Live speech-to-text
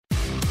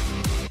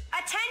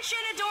Attention,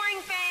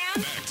 adoring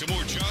fans. Back to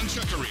more John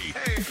Chuckery.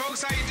 Hey,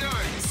 folks, how you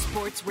doing?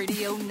 Sports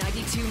Radio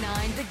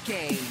 92.9 The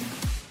Game.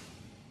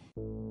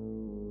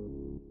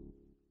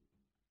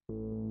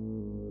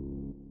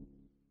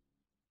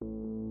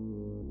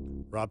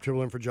 Rob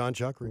Tribble in for John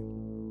Chuckery.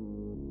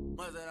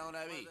 What's that on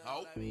that beat?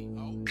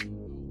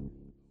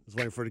 Just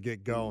waiting for it to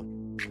get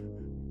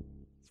going.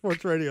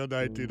 Sports Radio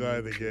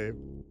 92.9 The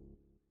Game.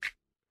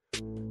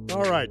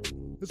 All right.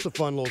 This is a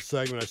fun little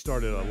segment I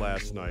started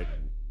last night.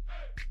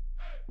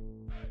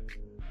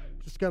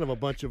 Just kind of a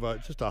bunch of,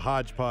 just a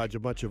hodgepodge, a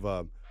bunch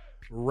of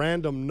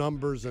random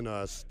numbers and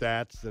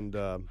stats, and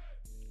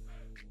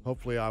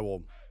hopefully I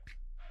will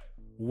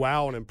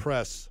wow and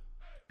impress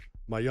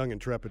my young,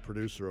 intrepid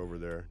producer over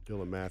there,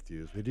 Dylan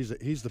Matthews.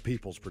 He's the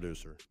people's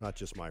producer, not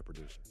just my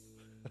producer.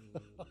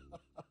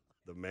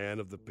 The man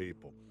of the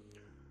people.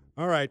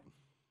 All right.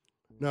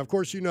 Now, of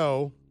course, you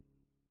know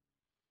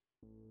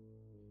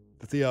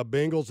that the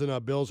Bengals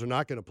and Bills are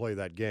not going to play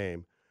that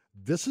game.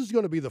 This is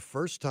going to be the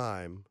first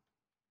time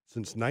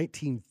since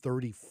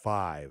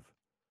 1935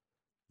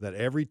 that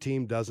every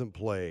team doesn't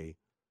play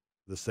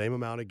the same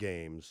amount of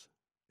games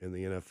in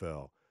the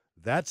NFL.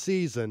 That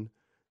season,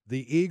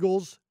 the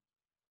Eagles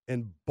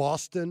and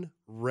Boston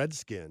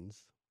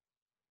Redskins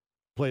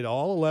played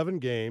all 11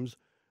 games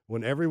all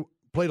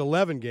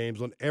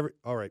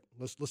right,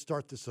 let's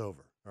start this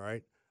over, all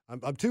right?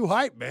 I'm too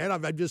hyped, man.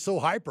 I'm just so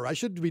hyper. I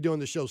shouldn't be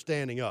doing the show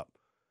standing up.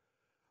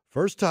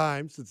 First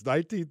time since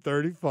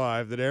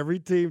 1935 that every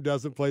team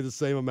doesn't play the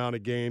same amount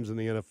of games in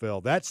the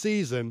NFL. That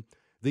season,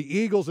 the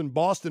Eagles and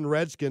Boston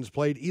Redskins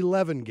played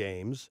 11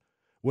 games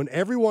when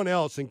everyone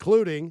else,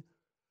 including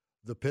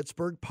the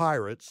Pittsburgh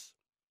Pirates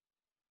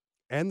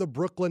and the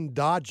Brooklyn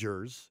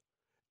Dodgers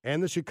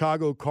and the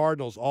Chicago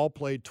Cardinals, all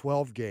played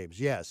 12 games.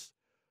 Yes,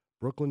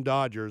 Brooklyn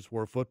Dodgers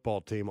were a football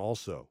team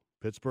also.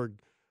 Pittsburgh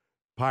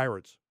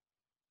Pirates,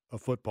 a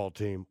football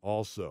team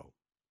also.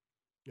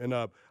 And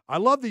I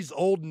love these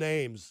old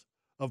names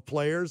of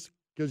players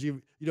because, if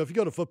you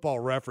go to Football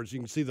Reference, you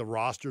can see the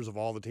rosters of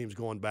all the teams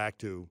going back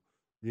to,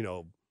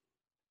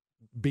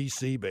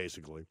 BC,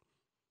 basically.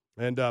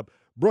 And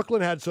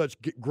Brooklyn had such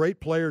great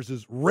players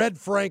as Red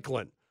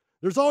Franklin.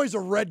 There's always a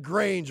Red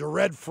Grange or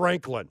Red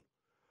Franklin.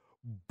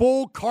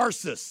 Bull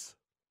Carsus.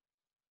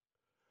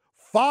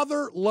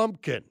 Father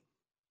Lumpkin.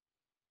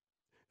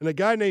 And a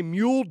guy named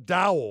Mule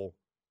Dowell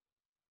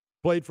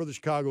played for the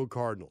Chicago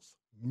Cardinals.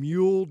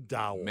 Mule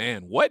Dowell.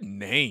 Man, what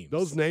names?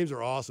 Those names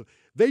are awesome.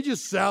 They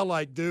just sound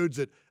like dudes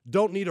that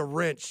don't need a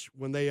wrench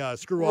when they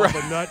screw off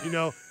a nut,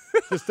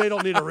 Just they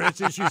don't need a wrench.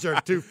 They just use their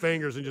two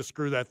fingers and just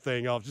screw that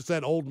thing off. Just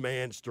that old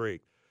man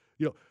streak.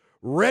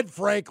 Red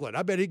Franklin.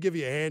 I bet he'd give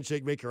you a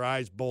handshake, make your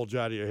eyes bulge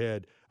out of your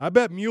head. I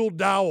bet Mule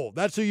Dowell.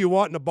 That's who you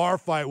want in a bar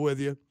fight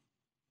with you.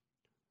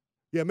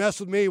 Yeah,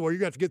 mess with me, well, you're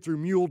going to have to get through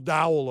Mule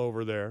Dowell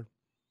over there.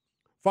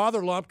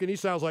 Father Lumpkin, he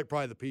sounds like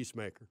probably the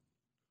peacemaker.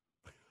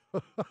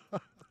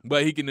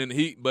 But he can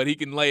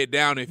lay it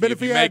down if you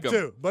make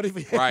him. But if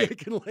he had to, he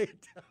can lay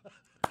it down.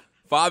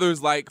 Father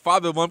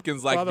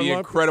Lumpkin's like the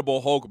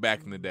Incredible Hulk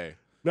back in the day.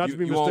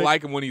 You won't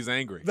like him when he's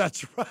angry.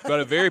 That's right. But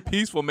a very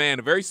peaceful man,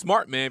 a very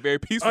smart man, very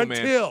peaceful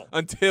man.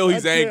 Until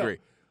he's angry.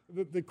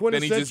 The quintessential.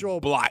 Then he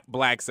just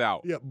blacks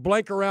out. Yeah,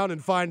 blank around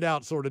and find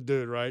out sort of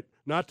dude, right?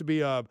 Not to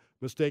be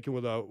mistaken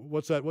with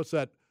what's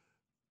that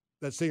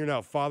singer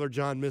now? Father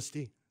John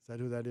Misty? Is that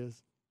who that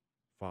is?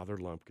 Father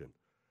Lumpkin.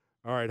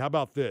 All right, how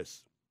about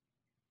this?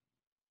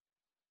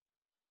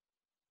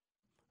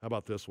 How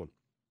about this one?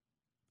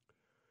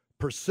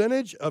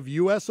 Percentage of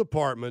U.S.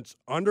 apartments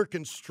under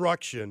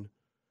construction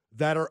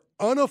that are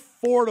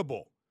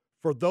unaffordable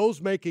for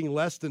those making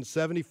less than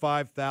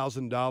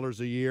 $75,000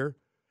 a year,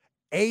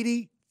 83%.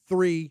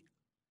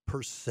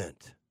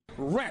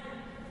 Rent,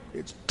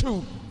 it's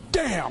too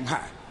damn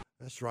high.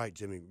 That's right,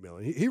 Jimmy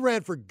McMillan. He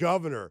ran for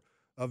governor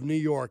of New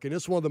York, and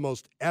it's one of the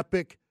most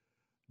epic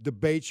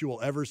debates you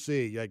will ever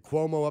see. You had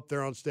Cuomo up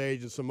there on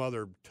stage and some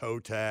other toe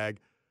tag.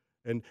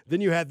 And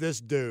then you had this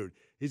dude.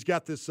 He's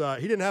got this,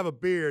 he didn't have a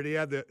beard. He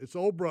had his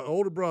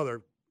older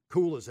brother,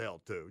 cool as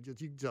hell, too. You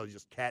can tell he's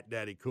just cat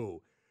daddy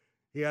cool.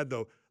 He had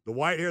the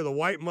white hair, the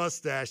white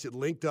mustache that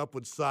linked up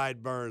with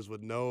sideburns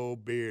with no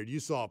beard. You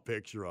saw a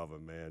picture of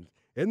him, man.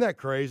 Isn't that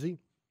crazy?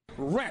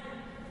 Rent,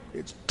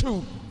 it's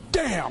too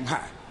damn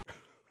high.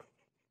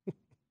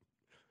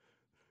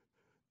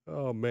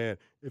 Oh, man.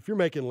 If you're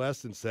making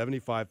less than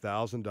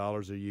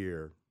 $75,000 a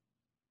year,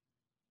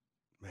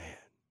 man,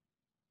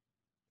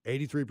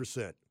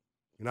 83%.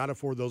 Cannot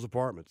afford those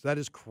apartments. That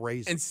is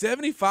crazy. And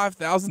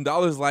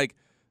 $75,000, like,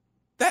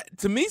 that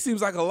to me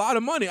seems like a lot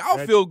of money.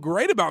 I'll feel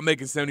great about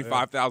making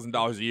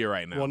 $75,000 a year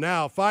right now. Well,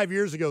 now, 5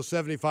 years ago,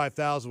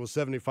 $75,000 was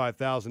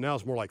 $75,000. Now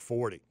it's more like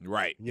 40.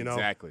 Right,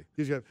 exactly.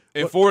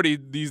 And 40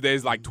 these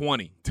days, like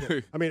 20.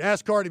 I mean,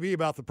 ask Cardi B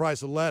about the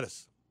price of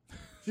lettuce.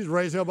 She's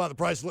raised hell about the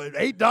price of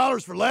lettuce.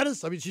 $8 for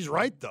lettuce? I mean, she's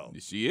right, though.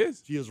 She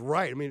is. She is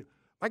right. I mean,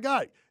 my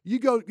God, you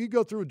go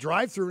through a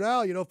drive-through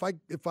now,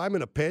 if I'm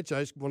in a pinch,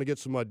 I just want to get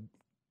some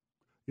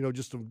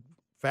just some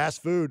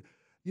fast food.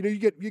 You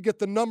get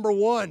the number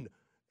one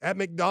at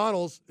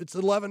McDonald's. It's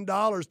 $11,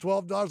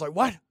 $12. Like,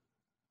 what?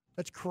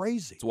 That's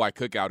crazy. That's why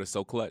Cookout is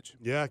so clutch.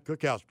 Yeah,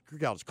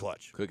 Cookout's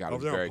clutch. Cookout Over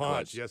is there very on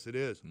Ponce. clutch. Yes, it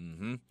is.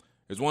 Mm-hmm.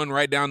 There's one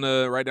right down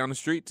the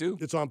street too.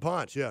 It's on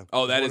Ponce, yeah.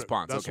 Oh, that There's is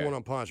Ponce. That's Okay. the one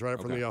on Ponce, right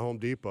up from Okay. the Home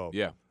Depot.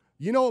 Yeah.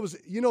 You know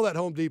that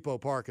Home Depot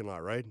parking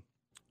lot, right?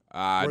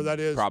 Where that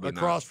is probably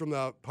across not. from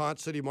the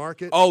Ponce City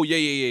Market. Oh yeah.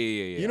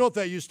 You know what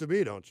that used to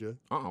be, don't you?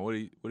 What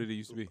did it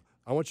used to be?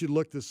 I want you to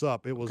look this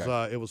up. It was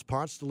Okay. it was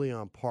Ponce de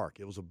Leon Park.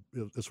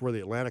 It's where the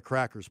Atlanta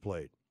Crackers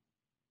played.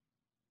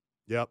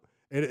 Yep.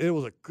 And it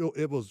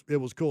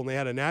was cool. And they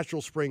had a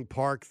natural spring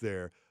park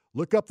there.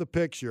 Look up the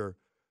picture.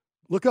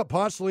 Look up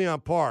Ponce de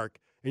Leon Park,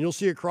 and you'll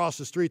see across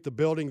the street the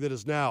building that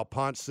is now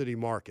Ponce City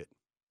Market.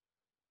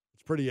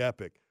 It's pretty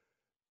epic.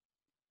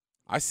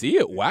 I see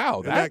it.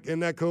 Wow,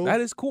 Isn't that cool?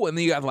 that is cool. And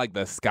then you got like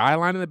the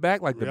skyline in the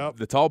back, like Yep.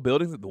 the tall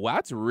buildings. Wow,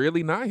 that's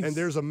really nice. And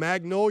there's a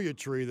magnolia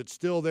tree that's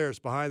still there. It's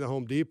behind the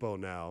Home Depot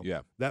now.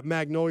 Yeah. That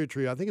magnolia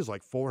tree, I think, is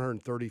like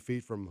 430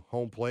 feet from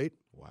home plate,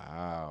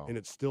 Wow, and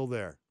it's still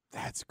there.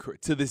 that's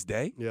to this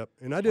day. Yep.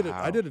 And I did Wow.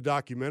 I did a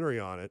documentary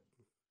on it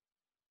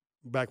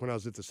back when I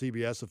was at the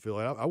CBS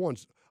affiliate. I won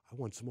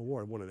some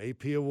award. I won an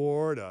AP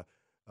award, a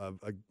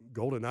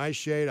Golden Eye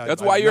Shade.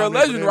 That's why you're a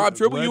legend, nominated- Rob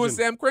Tribble. You and legend.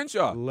 Sam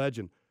Crenshaw.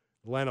 Legend.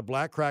 Atlanta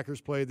Black Crackers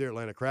played there.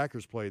 Atlanta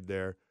Crackers played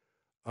there.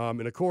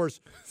 And, of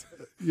course,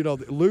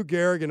 Lou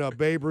Gehrig and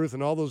Babe Ruth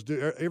and all those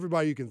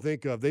everybody you can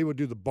think of, they would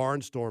do the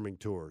barnstorming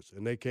tours.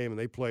 And they came and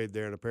they played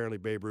there, and apparently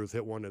Babe Ruth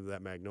hit one into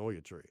that magnolia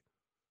tree.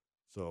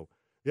 So,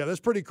 yeah, that's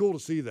pretty cool to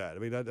see that. I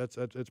mean,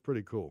 that's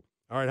pretty cool.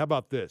 All right, how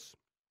about this?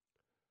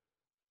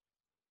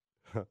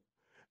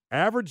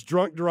 Average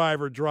drunk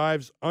driver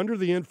drives under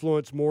the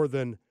influence more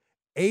than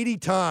 80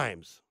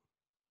 times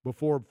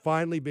before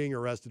finally being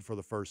arrested for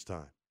the first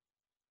time.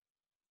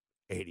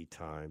 80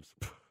 times.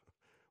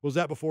 Was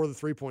that before the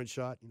three-point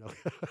shot?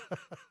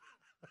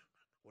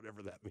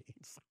 Whatever that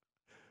means.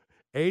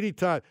 80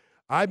 times.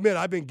 I admit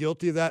I've been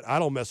guilty of that. I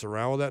don't mess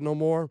around with that no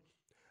more.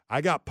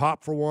 I got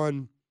popped for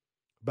one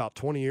about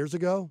 20 years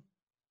ago.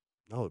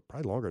 No,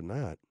 probably longer than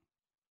that.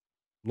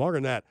 Longer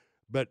than that.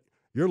 But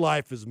your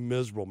life is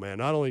miserable, man.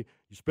 Not only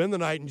you spend the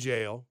night in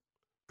jail,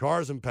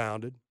 cars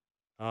impounded,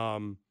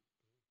 the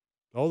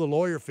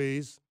lawyer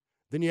fees.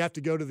 Then you have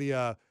to go to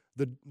the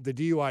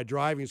DUI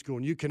driving school,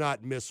 and you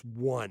cannot miss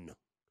one.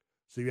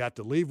 So you have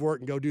to leave work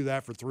and go do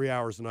that for 3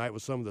 hours a night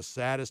with some of the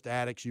saddest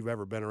addicts you've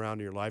ever been around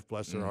in your life.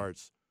 Bless their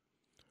hearts.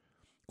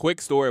 Quick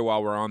story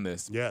while we're on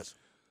this. Yes.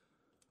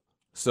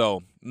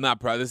 So,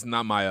 this is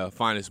not my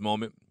finest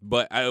moment,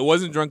 but it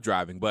wasn't drunk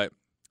driving, but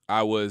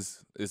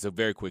it's a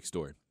very quick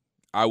story.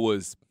 I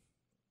was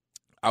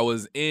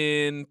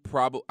in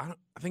I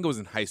think it was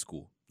in high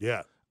school.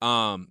 Yeah.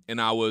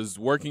 And I was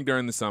working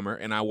during the summer,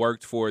 and I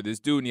worked for this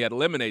dude, and he had a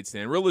lemonade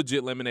stand, real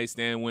legit lemonade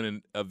stand,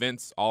 winning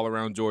events all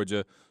around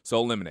Georgia,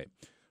 sold lemonade.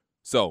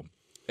 So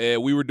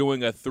we were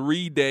doing a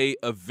 3-day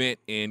event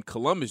in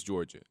Columbus,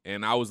 Georgia,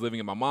 and I was living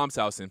at my mom's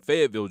house in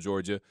Fayetteville,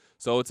 Georgia.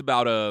 So it's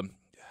about a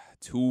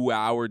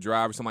 2-hour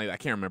drive or something like that. I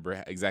can't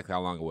remember exactly how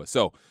long it was.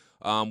 So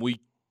we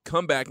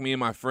come back, me and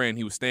my friend,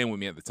 he was staying with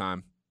me at the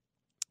time.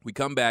 We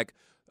come back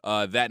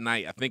that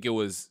night. I think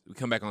we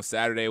come back on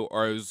Saturday,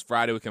 or it was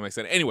Friday, we come back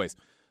Saturday. Anyways,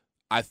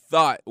 I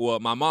thought,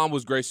 my mom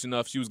was gracious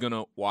enough. She was going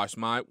to wash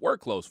my work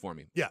clothes for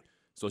me. Yeah.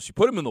 So she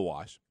put them in the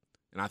wash,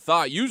 and I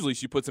thought usually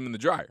she puts them in the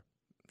dryer.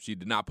 She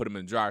did not put them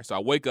in the dryer. So I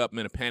wake up, I'm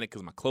in a panic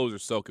because my clothes are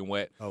soaking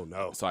wet. Oh,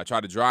 no. So I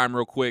tried to dry them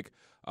real quick,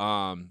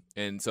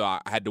 and so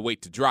I had to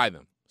wait to dry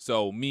them.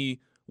 So me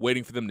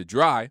waiting for them to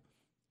dry,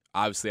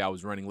 obviously I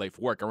was running late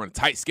for work. I run a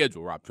tight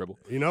schedule, Rob Tribble.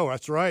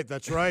 That's right.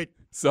 That's right.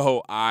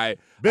 So I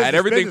had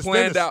everything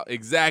planned out.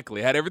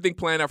 Exactly. Had everything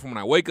planned out from when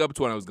I wake up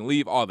to when I was going to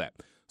leave, all that.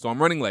 So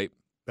I'm running late.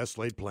 Best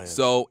laid plan.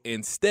 So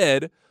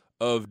instead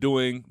of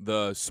doing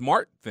the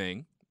smart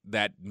thing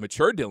that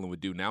mature Dylan would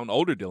do now, and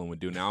older Dylan would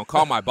do now, and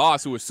call my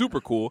boss, who was super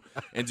cool,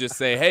 and just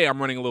say, hey, I'm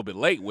running a little bit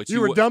late. Which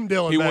you were dumb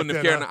Dylan He back wouldn't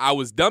have then, cared. huh? I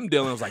was dumb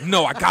Dylan. I was like,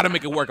 no, I got to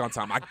make it work on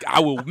time. I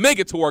will make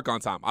it to work on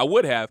time. I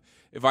would have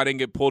if I didn't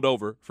get pulled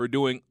over for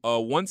doing a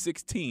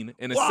 116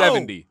 and a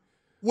 70.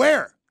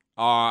 Where?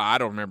 I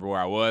don't remember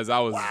where I was.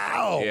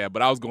 Wow. Yeah,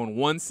 but I was going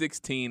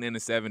 116 and a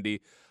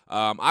 70.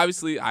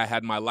 Obviously, I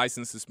had my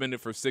license suspended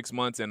for 6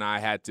 months, and I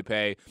had to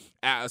pay.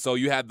 So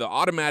you had the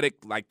automatic,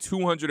 like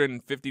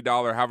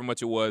 $250, however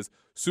much it was,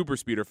 super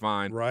speeder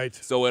fine. Right.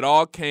 So it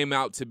all came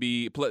out to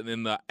be,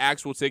 and the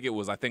actual ticket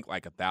was, I think,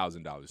 like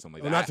 $1,000, something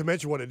like that. Not to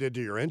mention what it did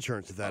to your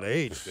insurance at that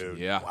age, dude.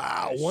 Yeah.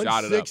 Wow.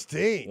 Shot it up.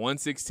 116.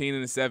 116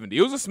 and a 70.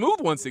 It was a smooth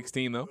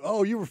 116, though.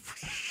 Oh, you were.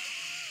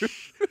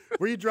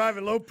 Were you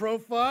driving low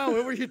profile?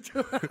 What were you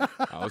doing?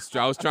 I was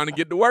trying to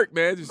get to work,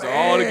 man. Just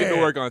all to get to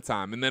work on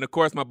time. And then, of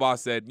course, my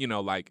boss said,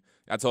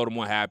 I told him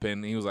what happened.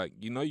 And he was like,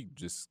 you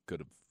just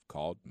could have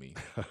called me.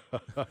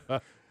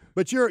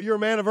 But you're a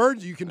man of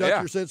urgency. You conduct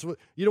your sense.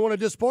 You don't want to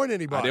disappoint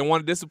anybody. I didn't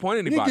want to disappoint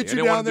We anybody. need to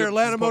get you down there,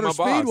 Atlanta Motor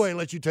Speedway, and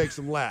let you take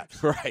some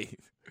laps. Right.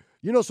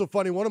 So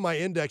funny. One of my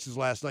indexes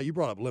last night, you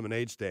brought up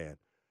lemonade stand.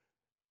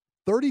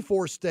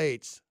 34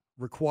 states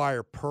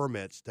require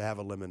permits to have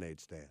a lemonade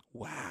stand.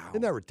 Wow.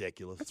 Isn't that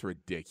ridiculous? That's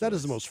ridiculous. That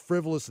is the most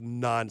frivolous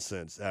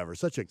nonsense ever.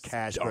 Such a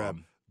cash grab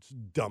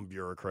Dumb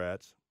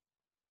bureaucrats.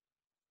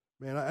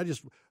 Man,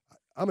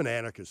 I'm an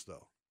anarchist,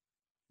 though.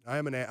 I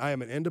am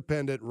an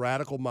independent,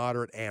 radical,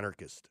 moderate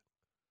anarchist.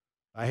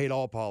 I hate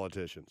all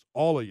politicians.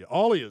 All of you.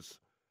 All of yous.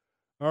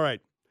 All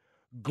right.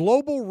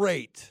 Global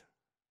rate.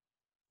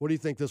 What do you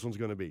think this one's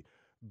going to be?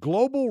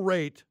 Global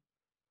rate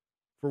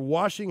for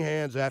washing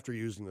hands after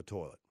using the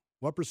toilet.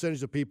 What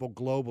percentage of people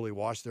globally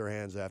wash their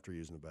hands after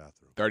using the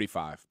bathroom?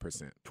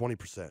 35%.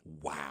 20%.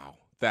 Wow.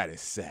 That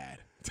is sad.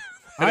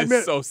 I That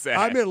is so sad.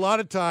 I mean, a lot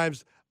of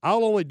times,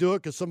 I'll only do it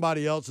because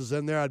somebody else is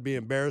in there. I'd be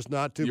embarrassed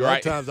not to. You're But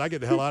right. other times, I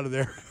get the hell out of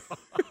there.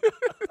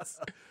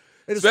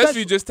 And Especially if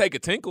you just take a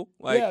tinkle.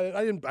 Like, yeah,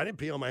 I didn't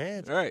pee on my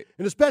hands. all right.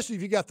 And especially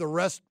if you got the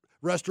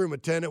restroom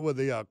attendant with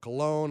the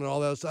cologne and all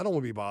that. I don't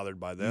want to be bothered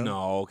by them.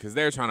 No, because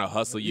they're trying to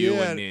hustle you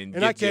Yeah, and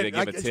then I get you to can't. give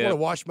I a just want to tip.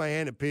 wash my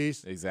hand in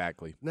peace.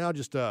 Exactly. Now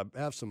just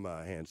have some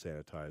hand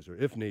sanitizer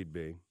if need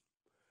be.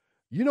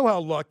 You know how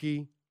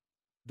lucky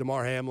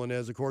DeMar Hamlin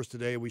is. Of course,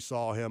 today we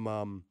saw him.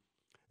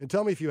 And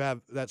tell me if you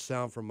have that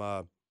sound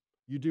from.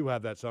 You do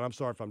have that sound. I'm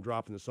sorry if I'm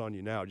dropping this on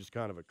you now. It just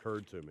kind of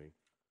occurred to me.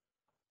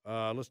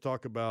 Let's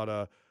talk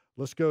about.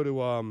 Let's go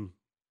to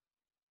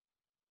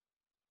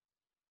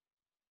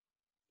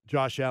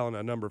Josh Allen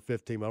at number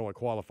 15. But I want to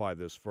qualify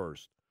this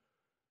first.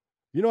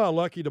 You know how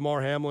lucky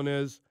DeMar Hamlin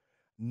is?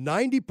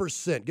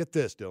 90%, get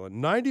this, Dylan,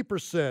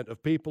 90%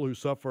 of people who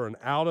suffer an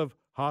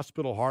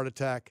out-of-hospital heart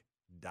attack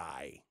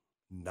die.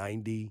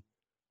 90%.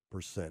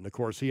 And, of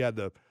course, he had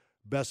the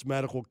best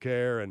medical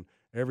care and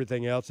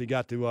everything else. He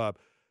got to,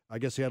 I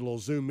guess he had a little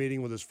Zoom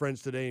meeting with his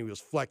friends today, and he was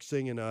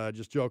flexing and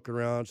just joking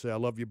around, say, I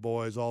love you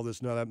boys, all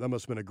this. No, that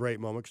must have been a great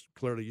moment.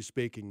 Clearly, he's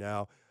speaking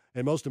now.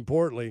 And most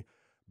importantly,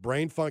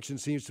 brain function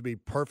seems to be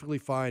perfectly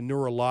fine.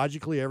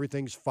 Neurologically,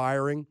 everything's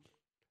firing.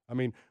 I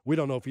mean, we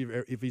don't know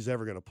if he's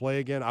ever going to play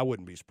again. I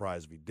wouldn't be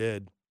surprised if he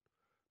did.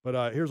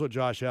 But here's what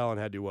Josh Allen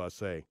had to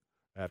say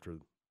after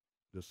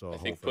this whole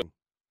thing.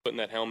 Putting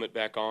that helmet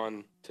back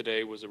on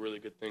today was a really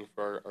good thing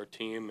for our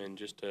team and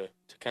just to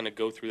kind of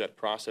go through that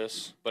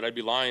process. But I'd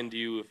be lying to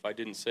you if I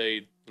didn't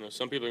say,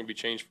 some people are going to be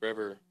changed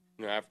forever,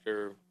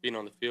 after being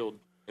on the field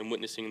and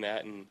witnessing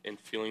that and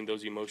feeling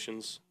those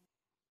emotions.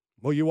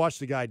 Well, you watched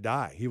the guy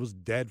die. He was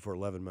dead for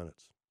 11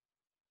 minutes.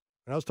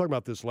 And I was talking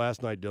about this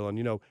last night,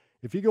 Dylan.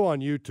 If you go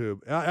on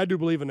YouTube, I do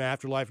believe in the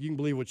afterlife. You can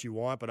believe what you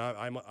want, but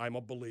I'm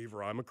a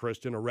believer. I'm a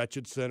Christian, a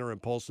wretched sinner,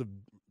 impulsive,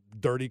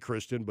 dirty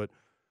Christian, but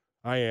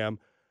I am.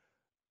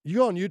 You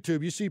go on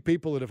YouTube, you see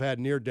people that have had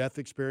near-death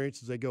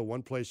experiences. They go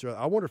one place or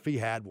another. I wonder if he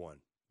had one,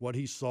 what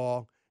he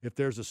saw, if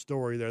there's a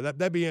story there.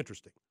 That'd be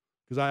interesting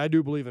because I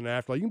do believe in the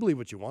afterlife. You can believe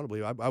what you want to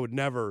believe. I would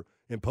never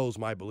impose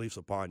my beliefs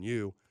upon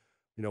you.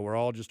 We're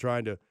all just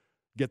trying to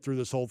get through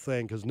this whole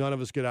thing because none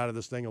of us get out of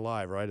this thing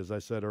alive, right, as I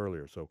said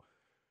earlier. So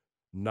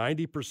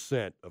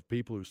 90% of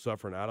people who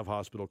suffer an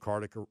out-of-hospital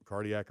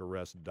cardiac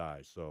arrest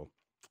die. So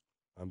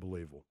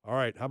unbelievable. All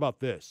right, how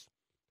about this?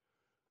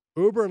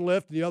 Uber and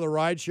Lyft and the other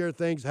rideshare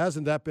things,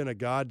 hasn't that been a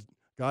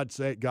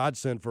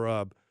godsend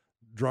for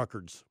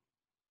drunkards?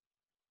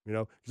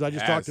 Because I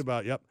just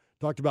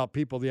talked about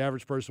people, the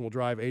average person will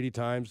drive 80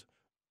 times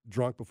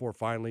drunk before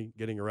finally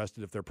getting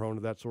arrested if they're prone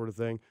to that sort of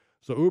thing.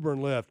 So Uber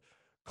and Lyft,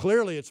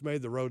 clearly it's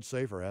made the road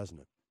safer, hasn't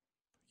it?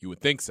 You would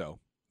think so,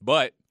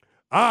 but.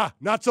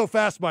 Not so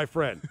fast, my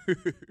friend.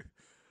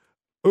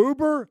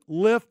 Uber,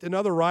 Lyft, and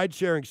other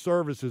ride-sharing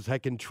services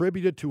have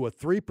contributed to a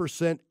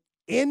 3%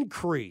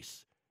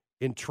 increase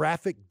in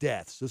traffic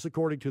deaths. This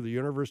according to the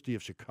University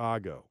of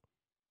Chicago.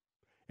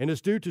 And it's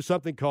due to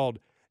something called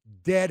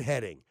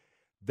deadheading.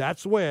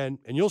 That's when,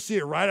 and you'll see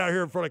it right out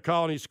here in front of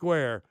Colony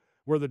Square,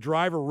 where the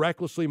driver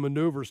recklessly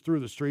maneuvers through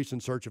the streets in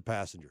search of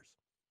passengers.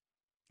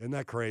 Isn't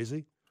that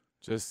crazy?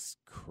 Just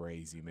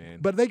crazy, man.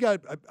 But they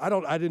got,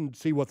 I didn't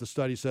see what the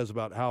study says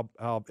about how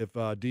if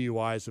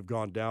DUIs have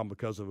gone down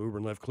because of Uber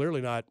and Lyft.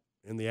 Clearly not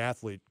in the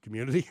athlete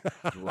community.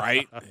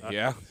 Right?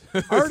 Yeah.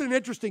 I heard an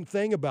interesting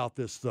thing about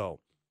this, though.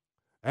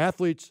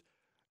 Athletes,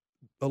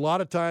 a lot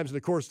of times, and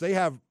of course, they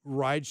have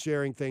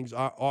ride-sharing things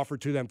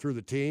offered to them through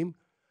the team,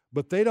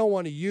 but they don't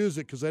want to use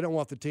it because they don't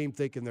want the team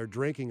thinking they're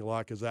drinking a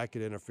lot because that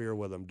could interfere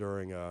with them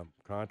during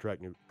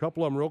contract. A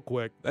couple of them real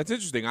quick. That's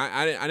interesting.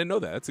 I didn't know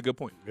that. That's a good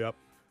point. Yep.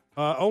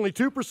 Only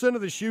 2%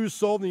 of the shoes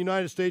sold in the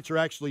United States are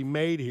actually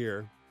made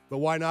here, but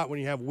why not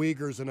when you have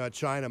Uyghurs in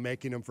China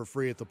making them for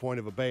free at the point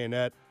of a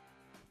bayonet?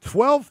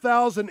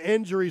 12,000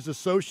 injuries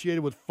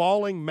associated with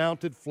falling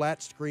mounted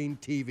flat-screen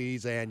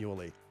TVs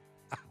annually.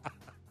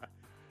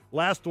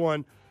 Last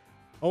one.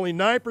 Only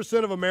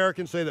 9% of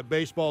Americans say that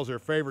baseball is their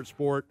favorite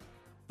sport.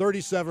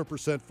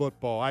 37%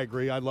 football. I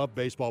agree. I love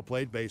baseball,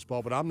 played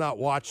baseball, but I'm not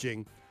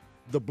watching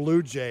the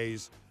Blue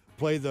Jays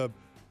play the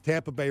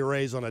Tampa Bay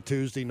Rays on a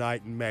Tuesday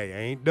night in May. I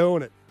ain't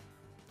doing it.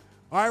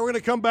 All right, we're going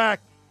to come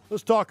back.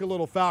 Let's talk a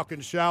little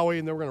Falcons, shall we?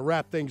 And then we're going to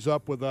wrap things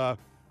up with that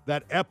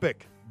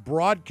epic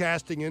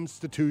broadcasting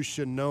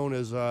institution known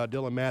as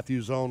Dylan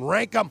Matthews' own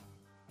Rank 'em.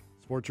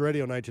 Sports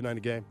Radio 99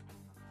 The Game.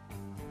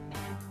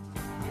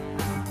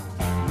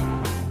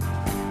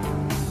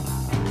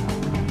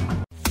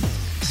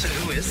 So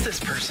who is this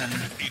person?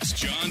 It's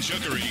John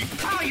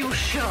Chuckery. Are you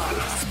sure?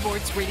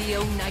 Sports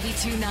Radio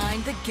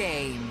 92.9 The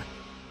Game.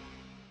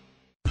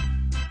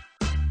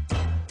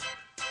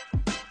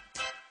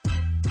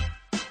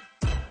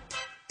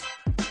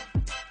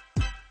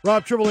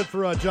 Rob Tribble in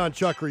for John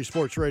Chuckery,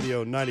 Sports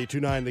Radio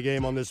 92.9 The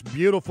Game on this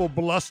beautiful,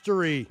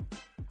 blustery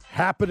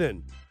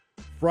happening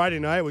Friday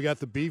night. We got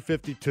the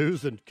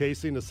B-52s and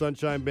Casey and the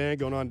Sunshine Band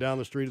going on down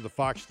the street of the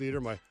Fox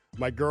Theater.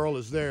 My girl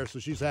is there, so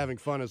she's having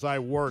fun as I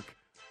work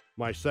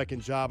my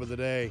second job of the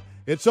day.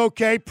 It's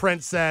okay,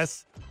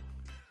 princess.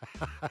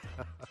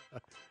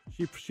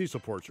 She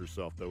supports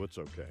herself, though. It's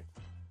okay.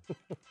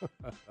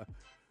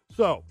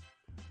 So,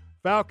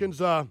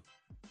 Falcons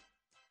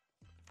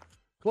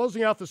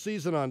closing out the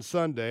season on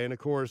Sunday, and, of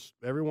course,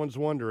 everyone's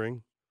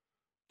wondering,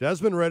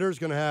 Desmond Ridder is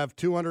going to have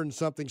 200 and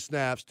something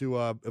snaps to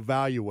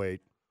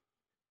evaluate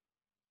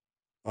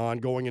on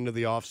going into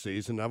the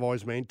offseason. I've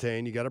always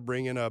maintained you got to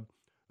bring in a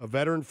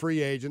veteran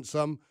free agent,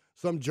 some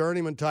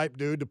journeyman-type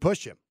dude to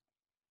push him.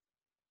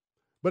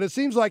 But it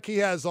seems like he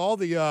has all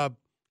the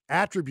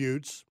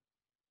attributes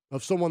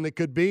of someone that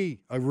could be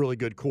a really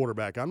good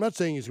quarterback. I'm not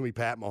saying he's going to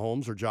be Pat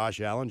Mahomes or Josh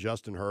Allen,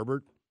 Justin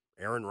Herbert,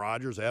 Aaron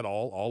Rodgers,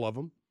 all of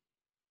them.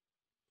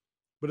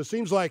 But it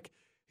seems like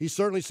he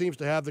certainly seems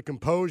to have the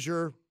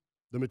composure,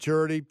 the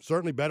maturity,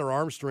 certainly better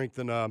arm strength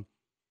than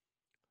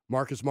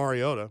Marcus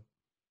Mariota.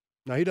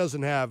 Now,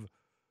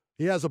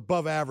 he has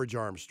above average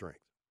arm strength.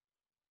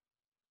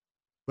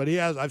 But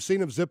I've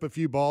seen him zip a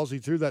few balls. He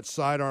threw that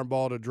sidearm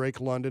ball to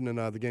Drake London in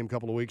the game a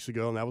couple of weeks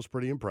ago, and that was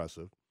pretty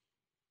impressive.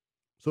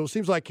 So it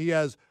seems like he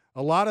has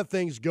a lot of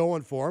things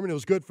going for him, and it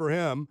was good for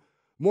him.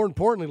 More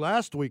importantly,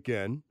 last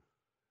weekend,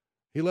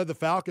 he led the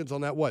Falcons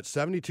on that,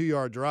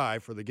 72-yard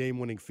drive for the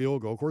game-winning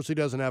field goal. Of course, he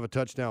doesn't have a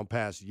touchdown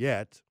pass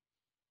yet.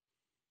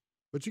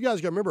 But you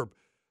guys got to remember,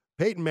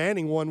 Peyton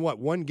Manning won,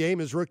 one game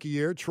his rookie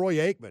year. Troy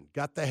Aikman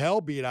got the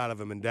hell beat out of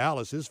him in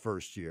Dallas his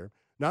first year.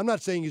 Now, I'm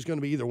not saying he's going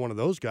to be either one of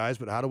those guys,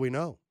 but how do we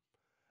know?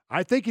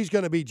 I think he's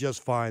going to be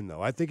just fine,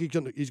 though. I think he's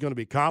going to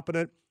be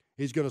competent.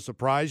 He's going to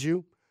surprise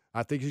you.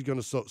 I think he's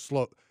going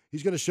to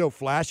he's going to show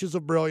flashes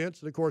of brilliance.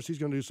 And, of course, he's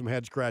going to do some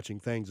head-scratching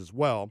things as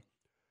well.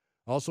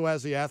 Also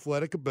has the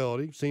athletic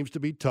ability, seems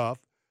to be tough,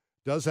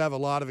 does have a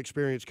lot of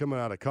experience coming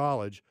out of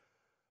college.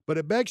 But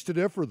it begs to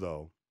differ,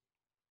 though.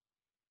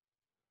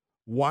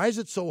 Why is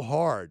it so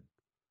hard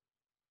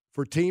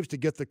for teams to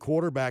get the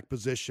quarterback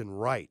position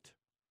right?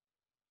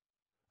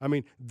 I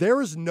mean,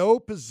 there is no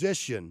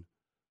position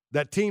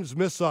that teams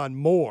miss on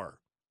more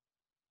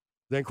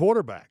than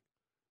quarterback.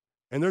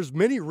 And there's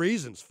many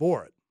reasons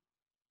for it.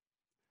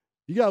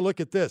 You got to look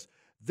at this.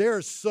 There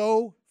are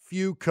so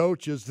few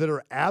coaches that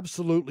are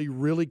absolutely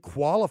really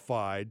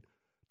qualified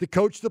to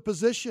coach the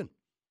position.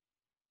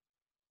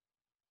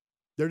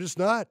 They're just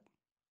not,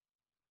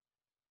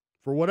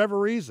 for whatever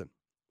reason.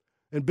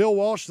 And Bill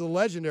Walsh, the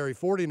legendary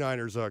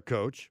 49ers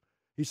coach,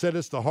 he said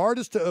it's the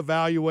hardest to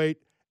evaluate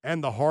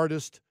and the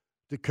hardest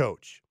to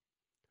coach.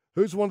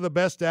 Who's one of the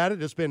best at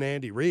it? It's been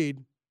Andy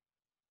Reid,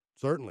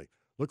 certainly.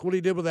 Look what he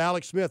did with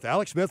Alex Smith.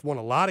 Alex Smith won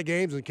a lot of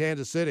games in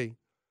Kansas City,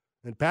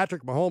 and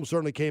Patrick Mahomes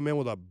certainly came in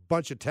with a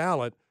bunch of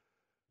talent,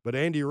 but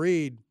Andy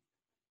Reid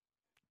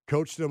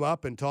coached him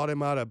up and taught him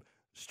how to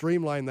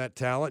streamline that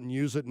talent and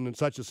use it in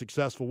such a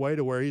successful way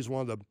to where I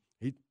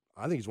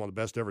think he's one of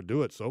the best to ever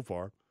do it so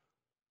far.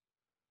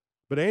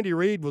 But Andy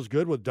Reid was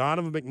good with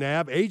Donovan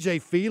McNabb, A.J.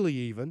 Feely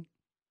even,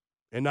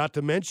 and not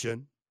to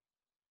mention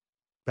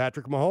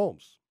Patrick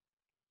Mahomes.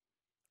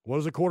 What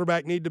does a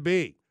quarterback need to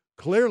be?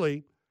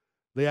 Clearly,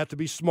 they have to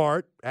be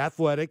smart,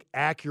 athletic,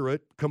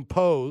 accurate,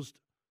 composed.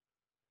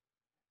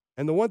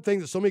 And the one thing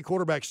that so many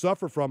quarterbacks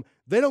suffer from,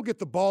 they don't get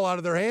the ball out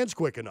of their hands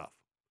quick enough.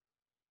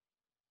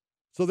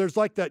 So there's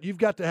like that, you've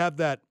got to have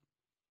that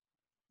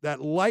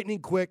lightning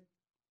quick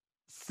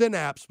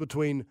synapse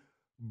between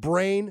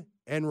brain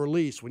and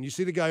release. When you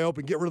see the guy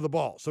open, get rid of the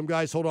ball. Some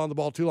guys hold on to the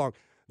ball too long.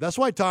 That's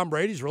why Tom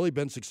Brady's really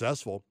been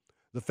successful.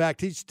 The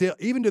fact he's still,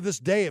 even to this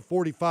day at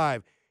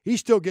 45, he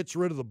still gets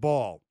rid of the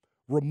ball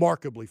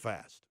remarkably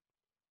fast.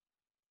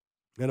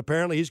 And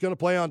apparently he's going to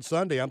play on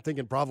Sunday. I'm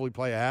thinking probably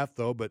play a half,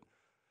 though, but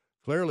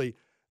clearly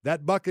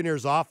that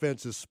Buccaneers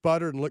offense has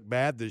sputtered and looked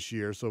bad this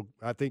year, so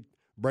I think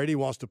Brady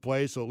wants to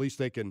play so at least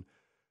they can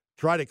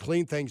try to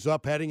clean things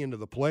up heading into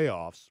the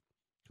playoffs,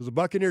 because the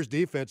Buccaneers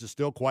defense is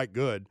still quite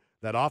good.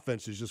 That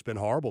offense has just been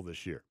horrible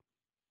this year.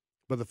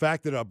 But the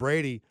fact that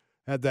Brady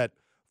had that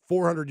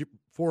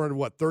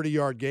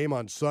 30-yard game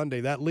on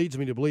Sunday, that leads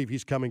me to believe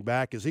he's coming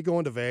back. Is he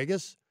going to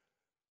Vegas?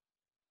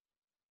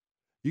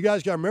 You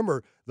guys got to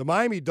remember, the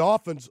Miami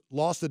Dolphins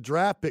lost a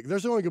draft pick.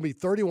 There's only going to be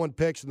 31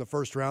 picks in the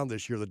first round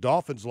this year. The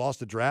Dolphins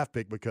lost a draft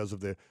pick because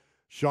of the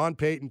Sean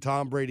Payton,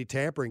 Tom Brady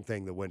tampering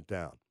thing that went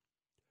down.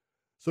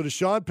 So does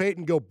Sean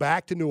Payton go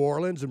back to New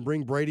Orleans and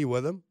bring Brady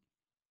with him?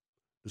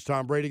 Does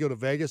Tom Brady go to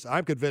Vegas?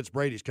 I'm convinced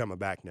Brady's coming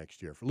back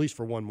next year, at least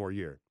for one more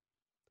year.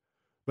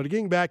 But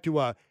getting back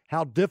to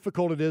how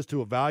difficult it is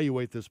to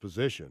evaluate this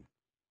position,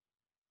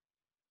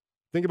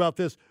 think about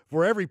this.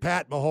 For every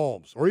Pat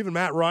Mahomes, or even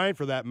Matt Ryan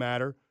for that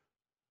matter,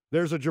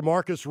 there's a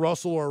Jamarcus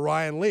Russell or a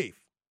Ryan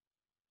Leaf.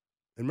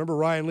 And remember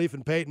Ryan Leaf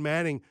and Peyton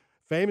Manning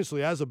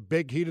famously has a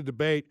big heated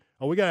debate.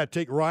 Oh, we got to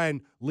take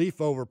Ryan Leaf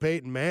over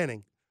Peyton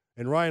Manning.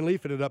 And Ryan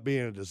Leaf ended up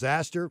being a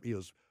disaster. He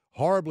was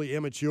horribly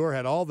immature,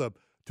 had all the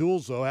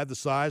tools, though, had the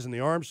size and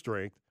the arm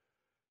strength.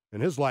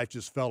 And his life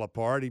just fell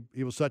apart.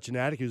 He was such an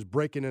addict. He was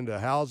breaking into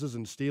houses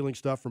and stealing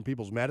stuff from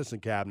people's medicine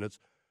cabinets.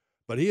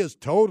 But he has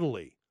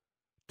totally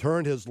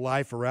turned his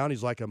life around.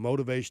 He's like a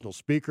motivational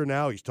speaker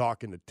now. He's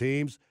talking to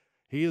teams.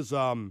 He is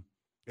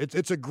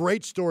it's a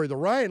great story. The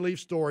Ryan Leaf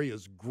story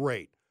is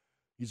great.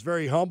 He's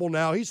very humble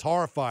now. He's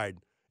horrified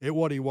at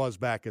what he was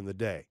back in the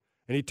day.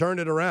 And he turned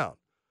it around.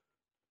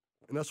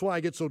 And that's why I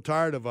get so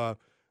tired of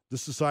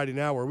this society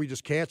now where we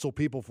just cancel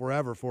people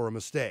forever for a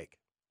mistake.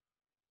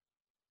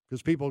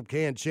 Because people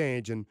can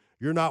change, and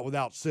you're not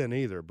without sin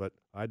either, but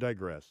I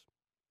digress.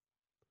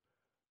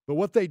 But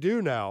what they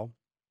do now,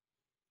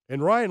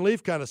 and Ryan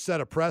Leaf kind of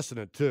set a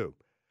precedent too.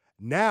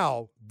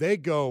 Now they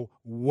go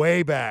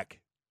way back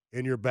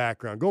in your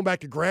background, going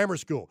back to grammar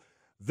school.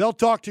 They'll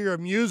talk to your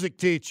music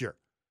teacher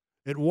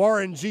at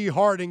Warren G.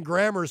 Harding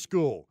Grammar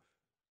School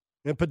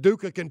in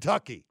Paducah,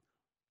 Kentucky.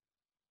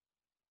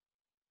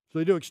 So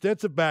they do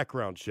extensive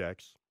background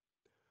checks.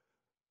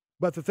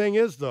 But the thing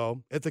is,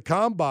 though, at the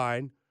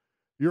combine,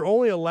 you're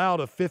only allowed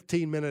a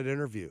 15-minute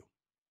interview.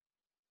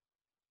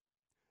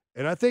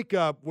 And I think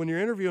when you're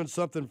interviewing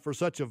something for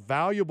such a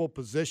valuable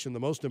position, the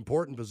most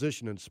important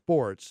position in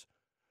sports,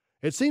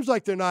 it seems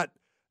like they're not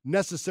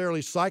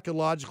necessarily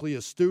psychologically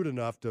astute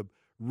enough to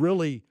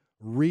really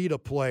read a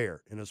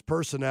player and his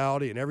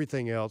personality and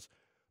everything else,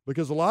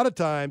 because a lot of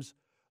times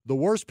the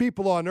worst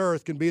people on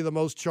earth can be the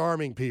most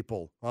charming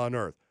people on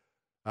earth.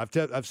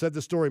 I've said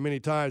this story many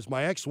times.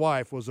 My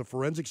ex-wife was a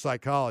forensic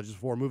psychologist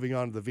before moving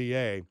on to the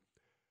VA.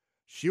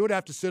 She would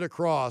have to sit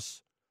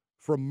across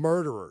from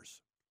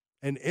murderers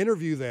and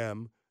interview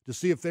them to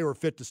see if they were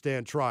fit to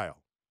stand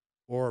trial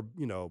or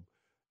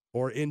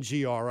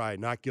NGRI,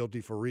 not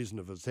guilty for reason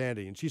of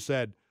insanity. And she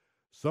said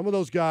some of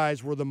those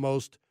guys were the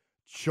most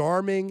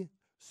charming,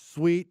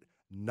 sweet,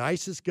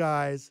 nicest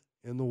guys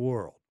in the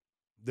world.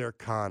 They're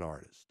con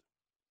artists.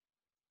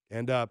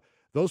 And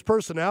those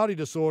personality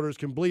disorders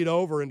can bleed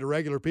over into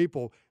regular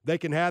people. They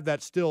can have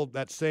that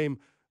same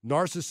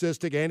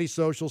narcissistic,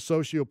 antisocial,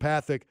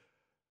 sociopathic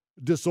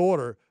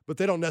disorder, but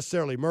they don't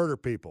necessarily murder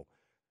people.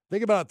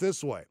 Think about it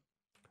this way.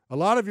 A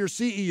lot of your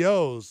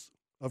CEOs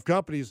of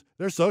companies,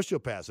 they're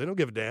sociopaths. They don't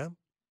give a damn.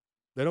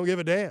 They don't give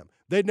a damn.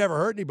 They'd never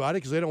hurt anybody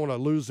because they don't want to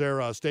lose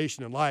their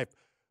station in life,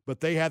 but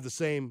they have the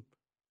same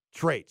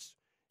traits.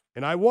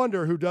 And I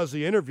wonder who does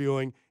the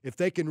interviewing if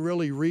they can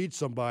really read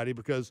somebody,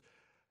 because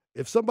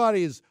if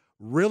somebody is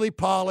really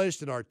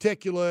polished and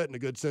articulate and a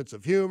good sense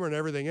of humor and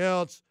everything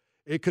else,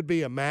 it could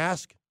be a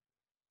mask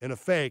and a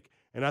fake.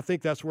 And I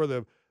think that's where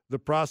the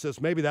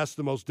process, maybe that's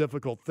the most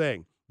difficult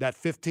thing. That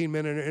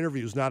 15-minute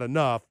interview is not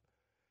enough.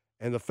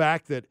 And the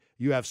fact that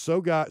you have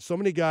so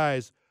many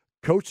guys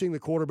coaching the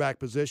quarterback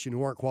position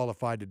who aren't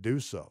qualified to do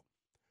so.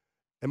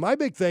 And my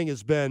big thing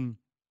has been,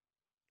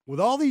 with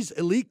all these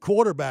elite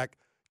quarterback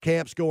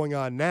camps going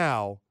on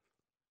now,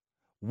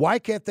 why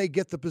can't they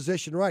get the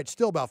position right?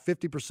 Still about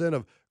 50%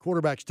 of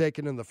quarterbacks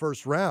taken in the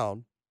first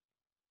round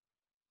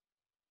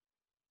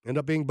end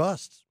up being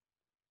busts.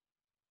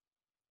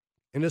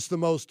 And it's the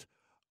most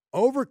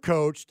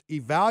overcoached,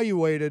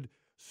 evaluated,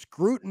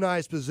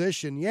 scrutinized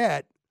position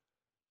yet.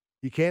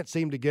 You can't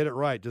seem to get it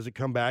right. Does it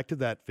come back to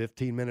that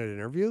 15-minute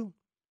interview?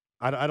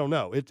 I don't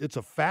know. It's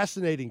a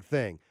fascinating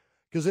thing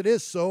because it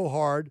is so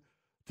hard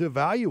to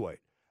evaluate.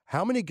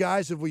 How many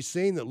guys have we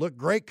seen that look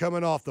great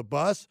coming off the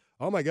bus?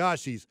 Oh, my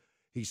gosh, he's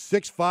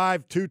 6'5",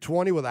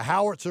 220 with a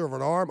howitzer of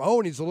an arm. Oh,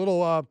 and he's a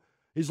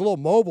little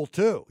mobile,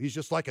 too. He's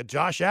just like a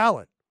Josh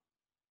Allen.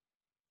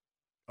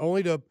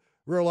 Only to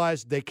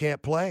realize they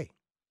can't play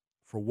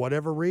for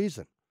whatever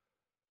reason.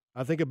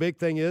 I think a big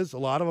thing is a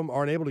lot of them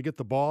aren't able to get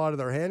the ball out of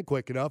their hand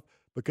quick enough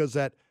because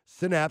that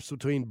synapse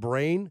between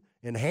brain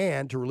and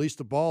hand to release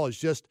the ball is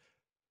just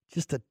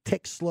a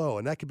tick slow,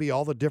 and that could be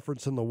all the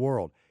difference in the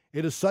world.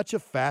 It is such a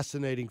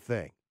fascinating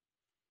thing.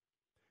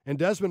 And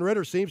Desmond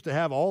Ridder seems to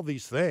have all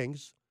these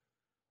things.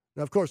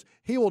 Now, of course,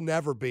 he will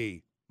never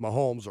be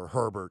Mahomes or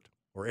Herbert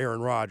or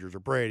Aaron Rodgers or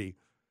Brady,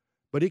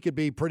 but he could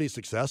be pretty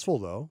successful,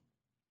 though.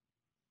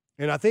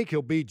 And I think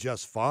he'll be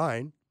just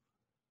fine.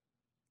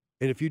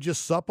 And if you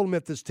just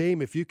supplement this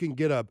team, if you can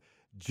get a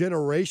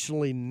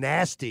generationally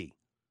nasty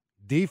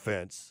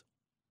defense,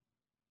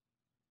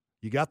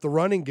 you got the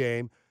running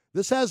game.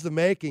 This has the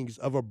makings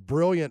of a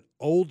brilliant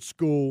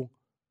old-school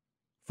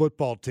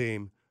football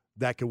team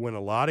that can win a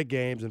lot of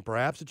games and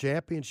perhaps a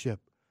championship,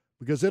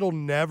 because it'll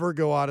never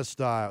go out of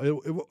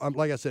style.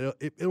 Like I said,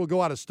 it'll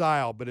go out of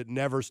style, but it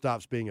never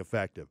stops being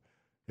effective.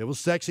 It was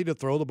sexy to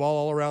throw the ball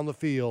all around the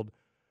field,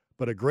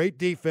 but a great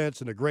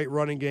defense and a great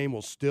running game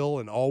will still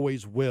and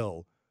always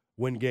will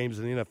win games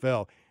in the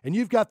NFL. And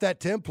you've got that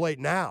template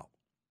now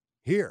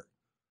here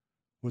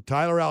with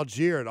Tyler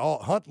Algier and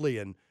Huntley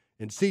and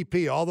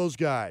CP, all those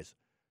guys.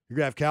 You're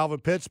going to have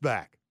Calvin Pitts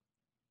back.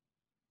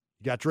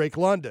 You got Drake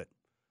London.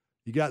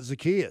 You got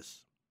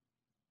Zacchaeus.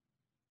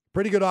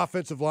 Pretty good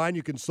offensive line.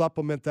 You can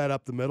supplement that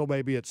up the middle,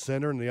 maybe at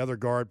center and the other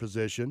guard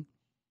position.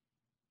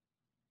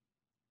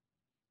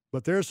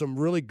 But there's some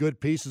really good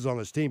pieces on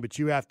this team, but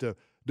you have to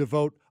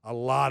devote a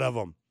lot of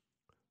them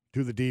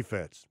to the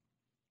defense.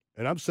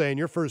 And I'm saying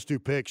your first 2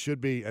 picks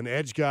should be an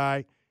edge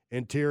guy,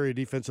 interior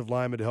defensive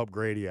lineman to help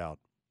Grady out.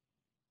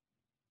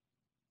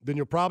 Then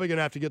you're probably going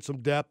to have to get some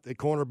depth at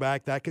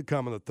cornerback. That could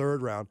come in the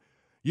 3rd round.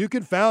 You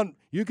can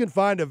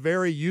find a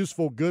very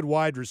useful, good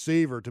wide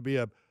receiver to be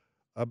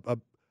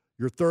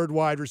your 3rd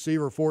wide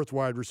receiver, 4th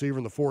wide receiver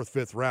in the 4th,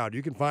 5th round.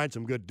 You can find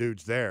some good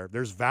dudes there.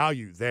 There's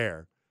value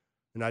there.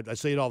 And I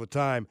say it all the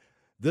time.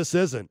 This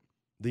isn't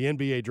the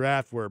NBA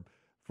draft where,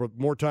 for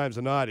more times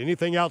than not,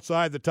 anything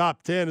outside the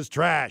top 10 is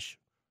trash.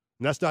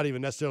 And that's not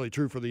even necessarily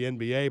true for the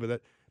NBA, but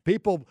that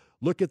people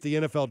look at the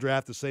NFL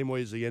draft the same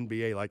way as the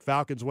NBA. Like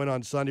Falcons went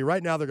on Sunday.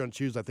 Right now they're going to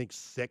choose, I think,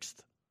 6th,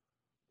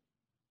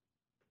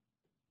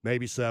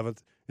 maybe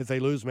 7th. If they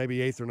lose, maybe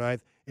 8th or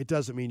 9th. It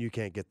doesn't mean you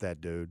can't get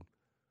that dude.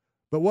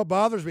 But what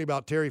bothers me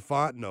about Terry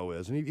Fontenot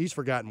is, and he's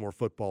forgotten more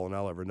football than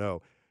I'll ever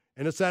know,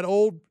 and it's that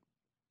old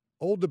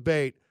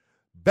debate,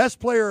 best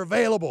player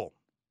available,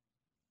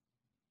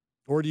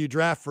 or do you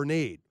draft for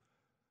need?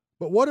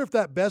 But what if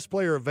that best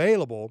player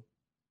available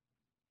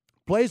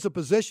plays a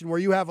position where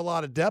you have a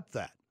lot of depth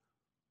at?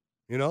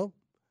 You know?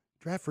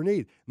 Draft for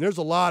need. And there's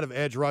a lot of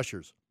edge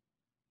rushers,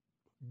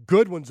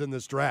 good ones in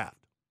this draft.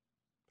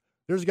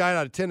 There's a guy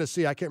out of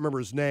Tennessee, I can't remember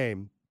his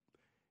name.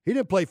 He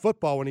didn't play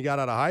football when he got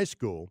out of high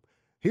school.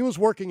 He was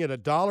working at a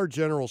Dollar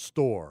General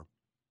store.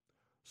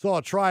 Saw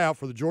a tryout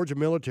for the Georgia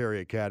Military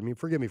Academy.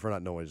 Forgive me for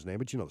not knowing his name,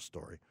 but you know the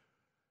story.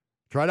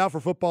 Tried out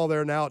for football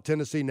there now at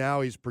Tennessee.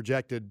 Now he's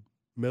projected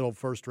middle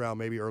 1st round,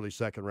 maybe early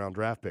 2nd round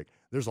draft pick.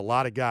 There's a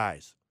lot of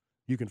guys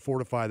you can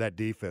fortify that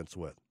defense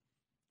with.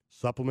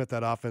 Supplement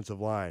that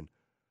offensive line.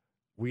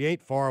 We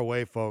ain't far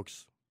away,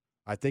 folks.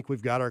 I think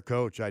we've got our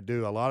coach. I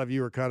do. A lot of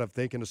you are kind of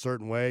thinking a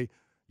certain way.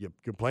 You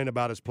complain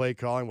about his play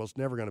calling. Well, it's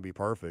never going to be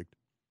perfect.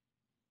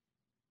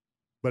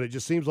 But it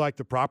just seems like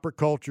the proper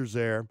culture's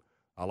there.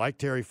 I like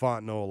Terry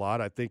Fontenot a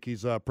lot. I think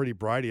he's pretty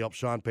bright. He helped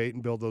Sean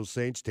Payton build those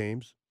Saints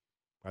teams.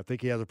 I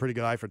think he has a pretty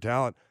good eye for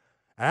talent.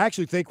 I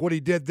actually think what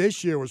he did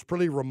this year was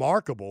pretty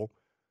remarkable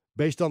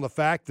based on the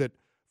fact that,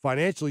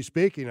 financially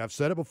speaking, I've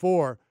said it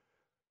before,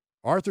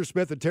 Arthur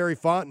Smith and Terry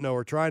Fontenot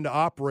are trying to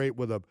operate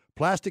with a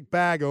plastic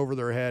bag over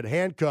their head,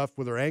 handcuffed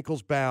with their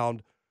ankles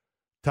bound,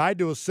 tied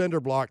to a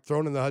cinder block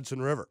thrown in the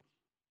Hudson River.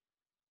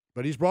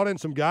 But he's brought in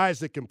some guys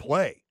that can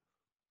play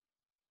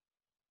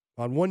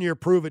on one-year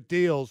prove-it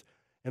deals,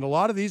 and a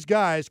lot of these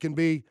guys can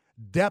be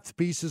depth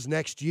pieces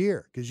next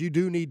year because you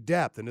do need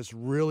depth, and it's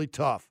really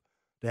tough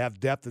to have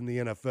depth in the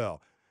NFL.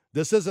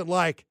 This isn't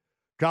like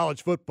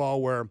college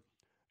football where,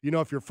 you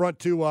know, if your front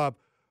 2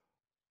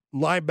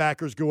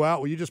 linebackers go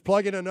out, well, you just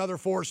plug in another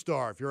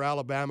 4-star if you're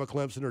Alabama,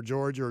 Clemson, or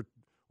Georgia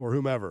or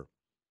whomever.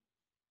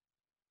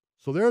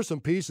 So there are some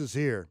pieces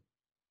here,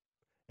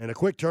 and a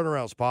quick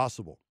turnaround is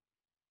possible.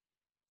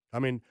 I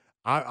mean,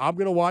 I'm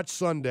going to watch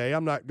Sunday.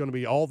 I'm not going to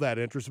be all that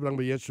interested, but I'm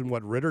going to be interested in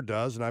what Ritter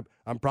does, and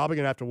I'm probably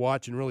going to have to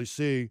watch and really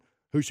see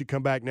who should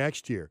come back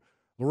next year.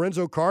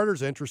 Lorenzo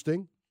Carter's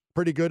interesting,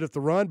 pretty good at the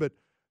run, but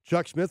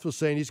Chuck Smith was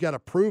saying he's got to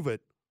prove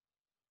it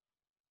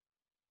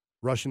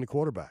rushing the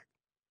quarterback.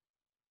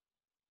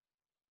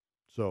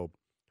 So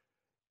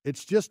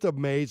it's just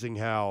amazing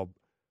how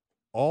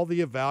all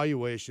the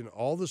evaluation,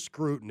 all the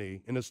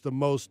scrutiny, and it's the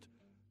most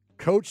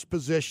coached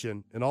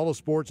position in all the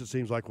sports, it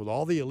seems like, with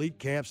all the elite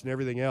camps and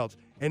everything else,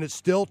 and it's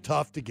still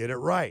tough to get it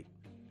right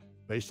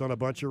based on a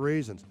bunch of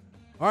reasons.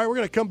 All right, we're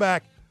going to come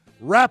back,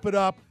 wrap it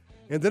up,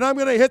 and then I'm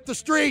going to hit the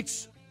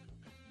streets.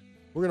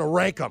 We're going to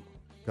rank them.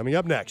 Coming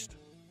up next.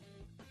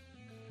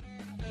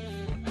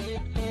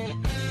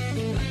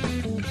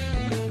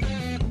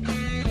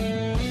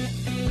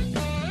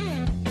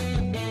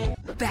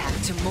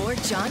 Back to more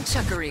John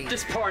Chuckery.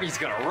 This party's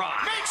gonna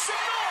rock. Make some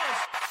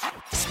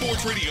noise!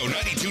 Sports Radio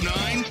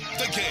 92.9,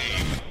 The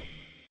Game.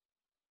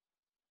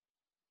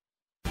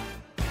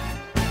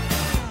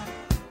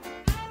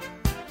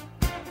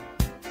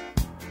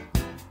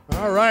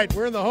 All right,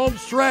 we're in the home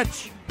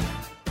stretch.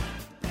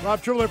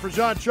 Rob Tribble for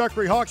John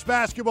Chuckery. Hawks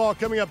basketball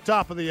coming up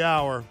top of the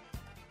hour.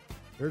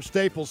 There's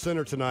Staples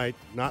Center tonight.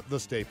 Not the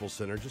Staples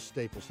Center, just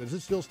Staples Center. Is it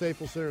still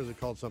Staples Center or is it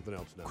called something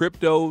else now?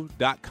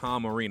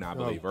 Crypto.com Arena, I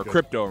believe, or good.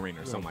 Crypto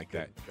Arena or something like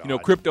that. God. You know,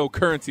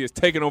 cryptocurrency has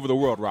taken over the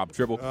world, Rob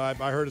Tribble. I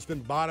heard it's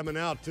been bottoming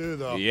out too,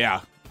 though. Yeah.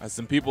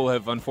 Some people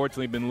have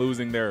unfortunately been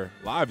losing their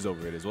lives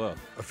over it as well.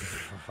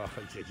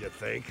 You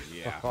think?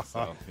 Yeah.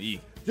 So,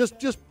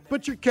 Just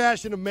put your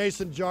cash in a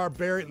mason jar,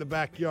 bury it in the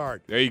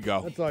backyard. there you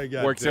go. That's all you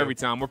got. Works every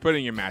time. We're putting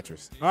in your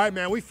mattress. All right,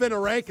 man. We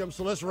finna rank them,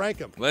 so let's rank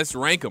them. Let's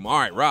rank them. All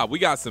right, Rob, we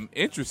got some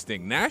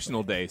interesting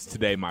national days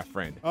today, my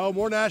friend. Oh,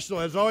 more national.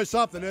 There's always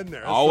something in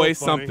there. That's Always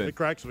so funny. something. It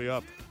cracks me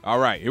up. All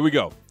right, here we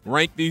go.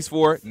 Rank these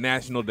 4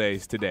 national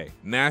days today.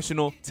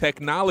 National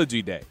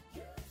Technology Day.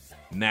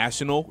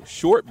 National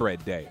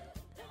Shortbread Day.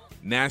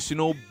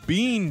 National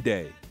Bean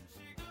Day.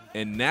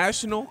 And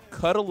National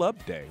Cuddle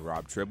Up Day,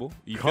 Rob Tribble.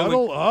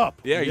 Cuddle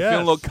up. Yeah, you yes.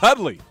 feeling a little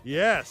cuddly.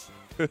 Yes.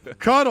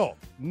 Cuddle,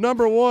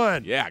 number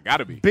 1. Yeah,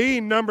 gotta be.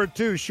 Bean, number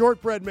 2.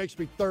 Shortbread makes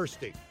me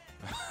thirsty.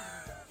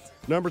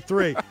 Number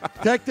 3.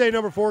 Tech Day,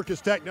 number 4,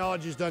 because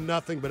technology's done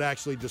nothing but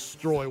actually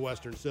destroy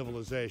Western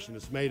civilization.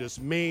 It's made us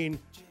mean.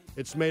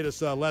 It's made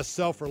us less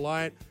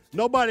self-reliant.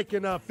 Nobody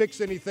can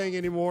fix anything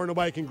anymore.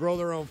 Nobody can grow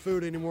their own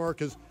food anymore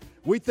because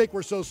we think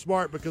we're so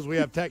smart because we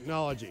have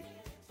technology.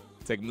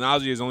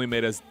 Technology has only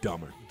made us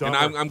dumber. Dumber.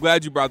 And I'm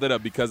glad you brought that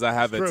up because I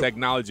have It's a true.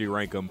 technology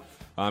rankum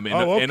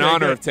okay, in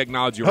honor good. of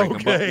technology rankum.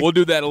 Okay. But we'll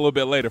do that a little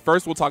bit later.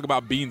 First, we'll talk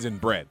about beans and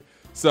bread.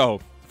 So,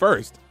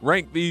 first,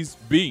 rank these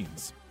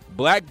beans.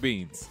 Black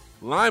beans,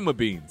 lima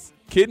beans,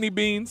 kidney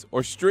beans,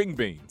 or string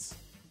beans?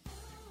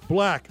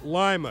 Black,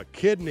 lima,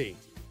 kidney,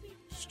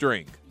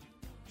 String.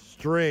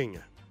 string.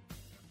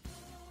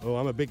 Oh,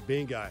 I'm a big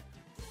bean guy.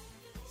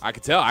 I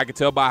could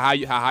tell by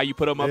how you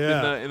put them up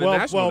in the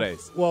national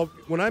days, Well,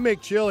 when I make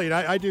chili, and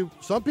I do,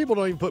 some people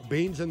don't even put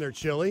beans in their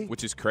chili.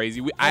 which is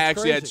crazy. I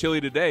actually had crazy.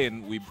 chili today,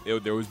 and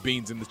there was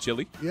beans in the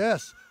chili.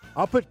 Yes.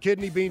 I'll put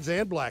kidney beans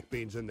and black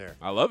beans in there.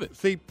 I love it.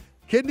 See,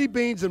 kidney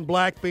beans and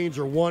black beans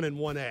are 1 and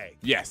 1A.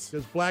 Yes,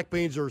 Because black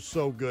beans are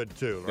so good,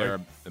 too. Right? they're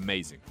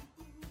amazing.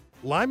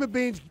 Lima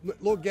beans, a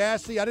little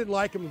gassy. I didn't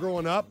like them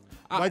growing up.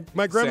 My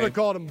grandmother same.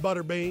 called them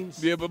butter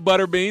beans. Yeah, but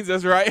butter beans,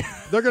 that's right.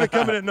 They're going to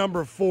come in at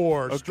number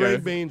 4. Okay.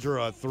 String beans are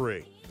a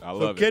 3. I So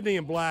love it. kidney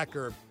and black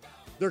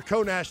they're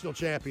co-national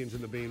champions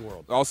in the bean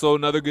world. Also,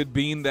 another good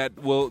bean that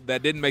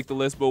didn't make the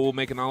list, but we'll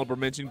make an honorable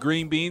mention: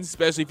 green beans,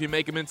 especially if you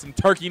make them in some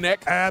turkey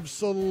neck.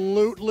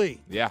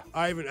 Absolutely. Yeah.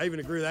 I even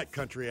agree with that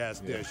country ass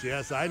dish.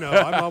 Yes, I know.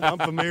 I'm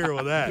familiar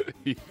with that.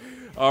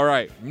 All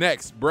right,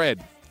 next,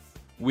 bread.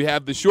 We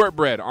have the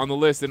shortbread on the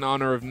list in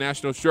honor of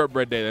National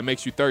Shortbread Day. That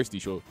makes you thirsty.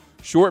 So,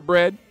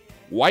 shortbread,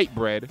 white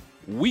bread,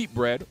 wheat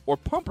bread, or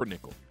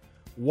pumpernickel,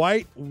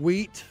 White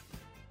wheat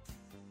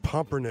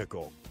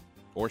pumpernickel.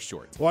 or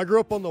short. Well, I grew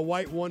up on the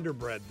white Wonder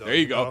Bread, though. There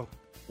you go. know?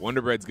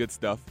 Wonder Bread's good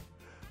stuff.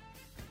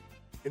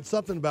 And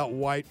something about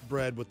white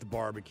bread with the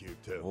barbecue,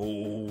 too.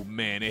 Oh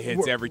man, it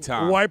hits every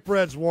time. White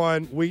bread's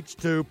 1, wheat's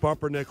 2,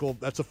 pumpernickel.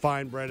 That's a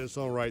fine bread in its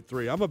own right.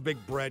 3. I'm a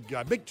big bread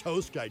guy, big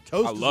toast guy.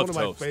 Toast I is love one of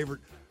my toast. favorite.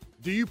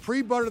 Do you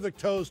pre-butter the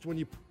toast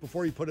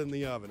before you put it in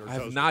the oven? Or I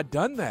have toast not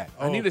done that.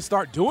 I Oh. need to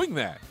start doing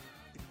that.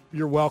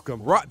 You're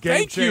welcome. Right, Game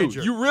thank changer.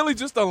 you. You really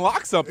just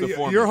unlocked something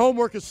for me. Your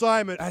homework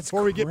assignment That's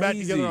before we get back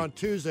crazy. together on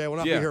Tuesday. I will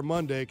not Yeah. be here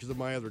Monday because of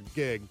my other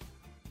gig.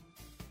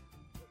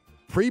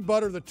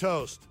 Pre-butter the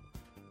toast.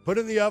 Put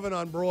it in the oven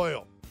on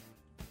broil.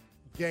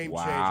 Game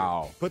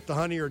Wow. changer. Put the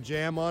honey or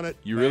jam on it.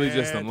 You really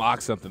just Man.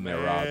 unlocked something there,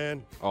 Rob.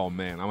 Man. Oh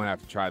man, I'm gonna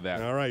have to try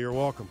that. All right, you're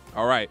welcome.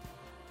 All right.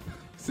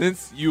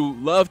 Since you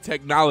love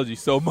technology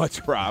so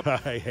much, Rob,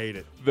 I hate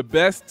it. the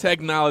best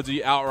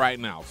technology out right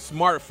now: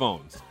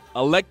 smartphones,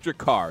 electric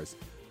cars,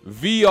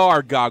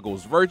 VR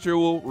goggles,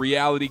 virtual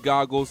reality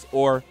goggles,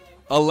 or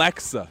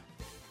Alexa.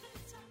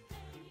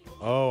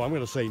 Oh, I'm going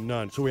to say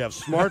none. So we have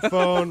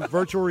smartphone,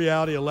 virtual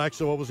reality,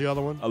 Alexa. What was the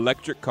other one?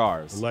 Electric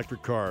cars.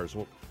 Electric cars.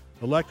 Well,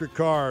 electric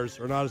cars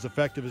are not as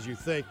effective as you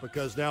think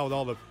because now with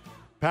all the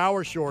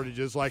power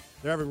shortages, like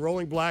they're having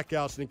rolling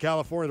blackouts, and in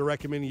California they're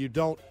recommending you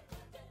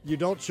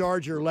don't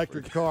charge your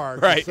electric car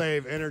to Right.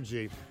 save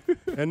energy.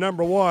 And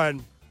number 1,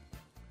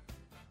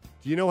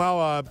 do you know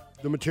how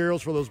the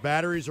materials for those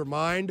batteries are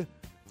mined?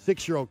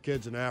 6-year-old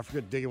kids in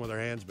Africa digging with their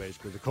hands,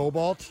 basically. The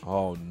cobalt,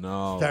 Oh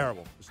no.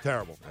 terrible. It's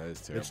terrible. That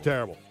is terrible. It's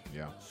terrible.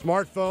 Yeah.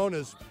 Smartphone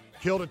has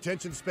killed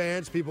attention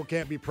spans. People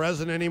can't be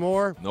present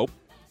anymore. Nope.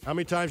 How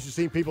many times have you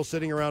seen people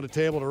sitting around a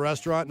table at a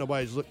restaurant?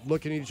 Nobody's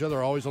looking at each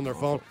other, always on their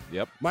phone.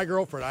 Yep. My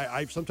girlfriend,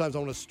 I sometimes I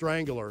want to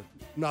strangle her.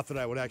 Not that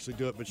I would actually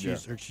do it, but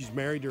she's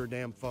married to her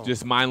damn phone.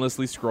 Just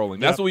mindlessly scrolling.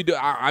 That's Yep. what we do.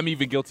 I'm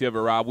even guilty of it,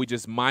 Rob. We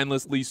just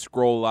mindlessly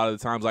scroll a lot of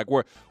the times.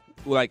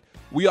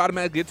 We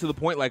automatically get to the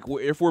point, like,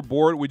 if we're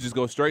bored, we just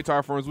go straight to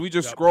our phones. We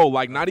just scroll,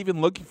 like, not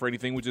even looking for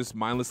anything. We just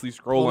mindlessly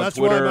scroll on that's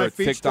why Twitter my or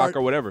feet TikTok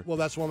or whatever. Well,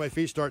 that's why my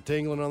feet start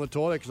tingling on the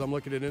toilet because I'm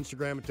looking at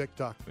Instagram and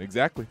TikTok.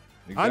 Exactly.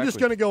 I'm just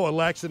going to go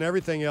Alexa, and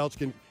everything else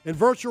can. In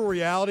virtual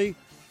reality,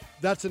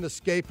 that's an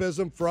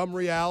escapism from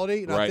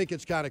reality, and I Right. think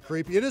it's kind of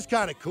creepy. It is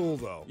kind of cool,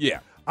 though. Yeah.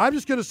 I'm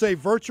just going to say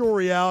virtual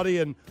reality,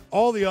 and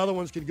all the other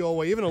ones can go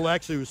away. Even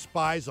Alexa, who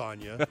spies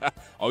on you.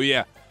 Oh,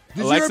 yeah. Did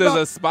you hear Alexa's about-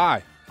 a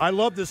spy. I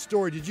love this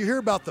story. Did you hear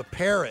about the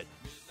parrot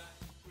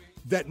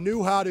that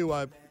knew how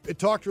to? It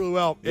talked really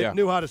well. It Yeah.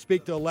 knew how to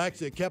speak to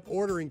Alexa. It kept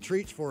ordering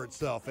treats for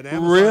itself, and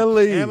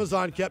Really?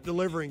 Amazon kept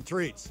delivering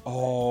treats.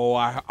 Oh,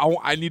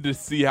 I need to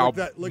see how Look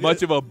at much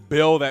it. of a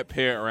bill that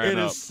parent ran It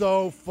up. is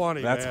so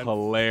funny. That's man.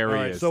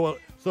 hilarious. All right,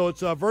 so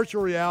it's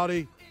virtual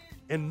reality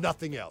and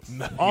nothing else.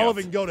 All of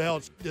it can go to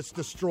hell. It's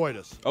destroyed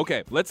us.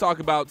 Okay, let's talk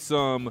about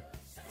some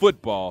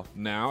football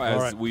now,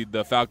 as right.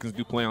 the Falcons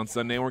do play on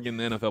Sunday. We're getting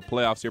the NFL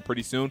playoffs here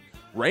pretty soon.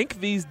 Rank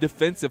these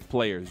defensive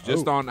players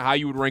just on how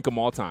you would rank them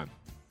all time.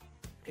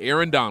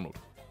 Aaron Donald,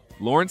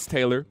 Lawrence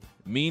Taylor,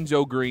 Mean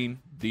Joe Green,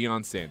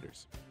 Deion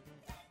Sanders.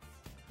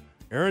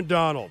 Aaron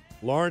Donald,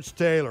 Lawrence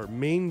Taylor,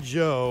 Mean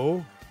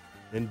Joe,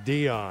 and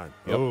Dion.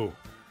 Yep. Oh.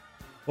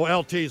 Well,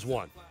 LT's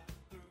one.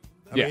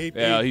 Yeah.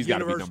 He's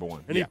gotta be universe- number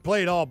one. And Yeah. he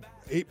played all.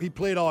 He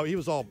played all. He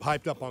was all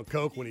hyped up on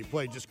coke when he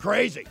played, just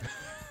crazy.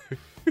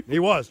 He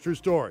was, true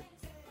story.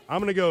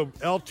 I'm going to go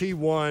LT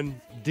 1,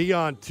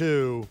 Dion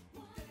 2,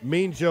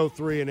 Mean Joe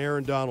 3, and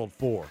Aaron Donald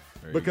 4.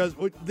 Because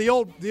the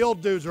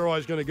old dudes are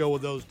always going to go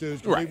with those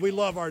dudes. 'Cause Right. we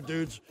love our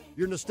dudes.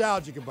 You're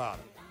nostalgic about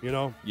it, you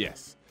know.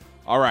 Yes.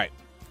 All right.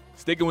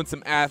 Sticking with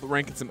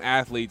ranking some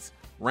athletes.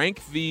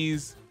 Rank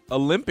these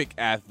Olympic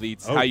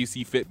athletes how you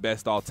see fit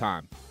best all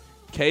time.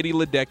 Katie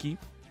Ledecky,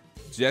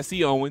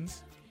 Jesse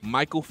Owens,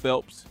 Michael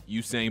Phelps,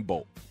 Usain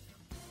Bolt.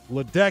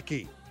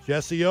 Ledecky,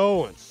 Jesse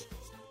Owens,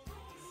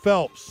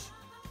 Phelps,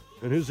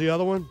 and who's the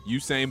other one?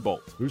 Usain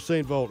Bolt.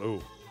 Usain Bolt.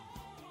 Ooh.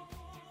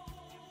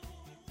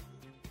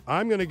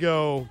 I'm gonna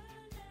go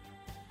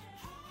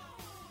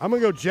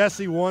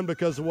Jesse 1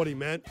 because of what he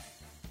meant.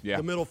 Yeah.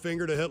 The middle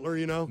finger to Hitler,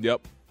 you know.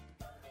 Yep.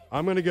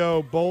 I'm gonna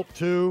go Bolt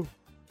 2,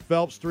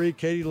 Phelps 3,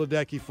 Katie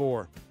Ledecky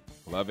 4.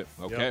 Love it.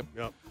 Okay.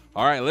 Yep.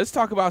 All right, let's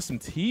talk about some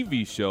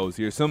TV shows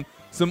here. Some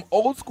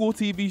old school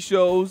TV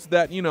shows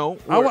that, you know,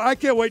 I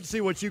can't wait to see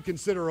what you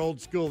consider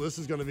old school. This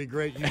is going to be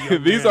great. You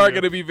young these man are here.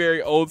 going to be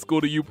very old school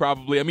to you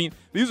probably. I mean,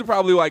 these are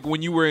probably like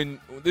when you were in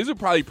 – these are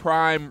probably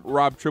prime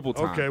Rob Tribble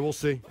time. Okay, we'll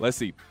see. Let's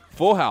see.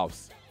 Full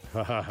House,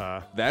 Ha ha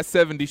ha. That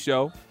 70s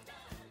Show,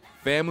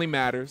 Family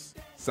Matters,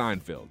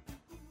 Seinfeld.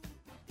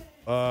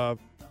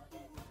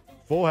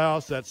 Full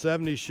House, That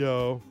 70s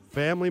Show,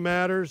 Family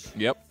Matters.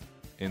 Yep,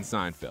 and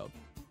Seinfeld.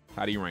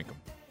 How do you rank them?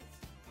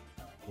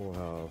 Full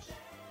House.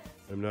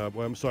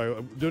 I'm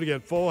sorry. Do it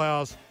again. Full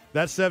House,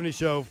 That 70s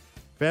Show,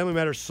 Family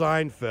Matters,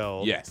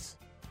 Seinfeld. Yes.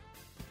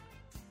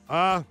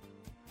 I'm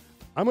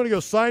going to go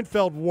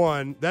Seinfeld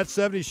 1, That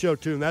 70s Show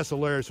 2, and that's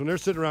hilarious. When they're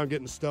sitting around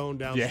getting stoned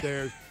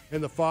downstairs,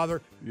 and the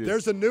father,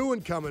 there's a new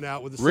one coming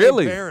out with the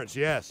Really? same parents.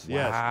 Yes,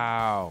 yes.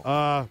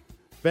 Wow.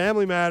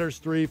 Family Matters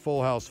 3,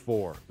 Full House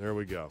 4. There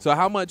we go. So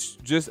how much,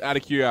 just out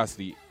of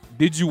curiosity,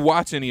 did you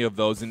watch any of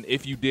those? And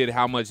if you did,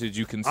 how much did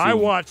you consume? I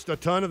watched a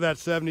ton of That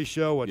 70s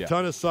Show, a Yeah.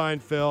 ton of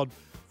Seinfeld.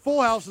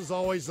 Full House is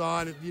always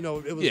on. You know,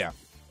 it was. Yeah.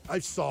 I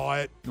saw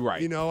it.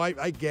 Right. You know,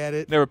 I get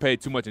it. Never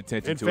paid too much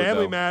attention And to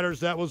Family it, though.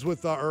 Matters, that was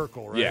with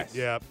Urkel, right? Yes.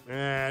 Yep.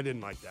 I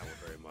didn't like that one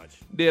very much.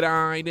 Did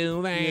I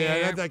do that?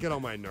 Yeah, that got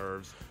on my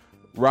nerves.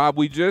 Rob,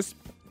 we just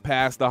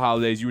passed the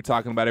holidays. You were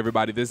talking about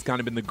everybody. This has kind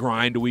of been the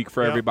grind week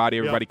for Yep, everybody.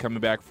 Everybody coming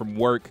back from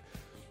work.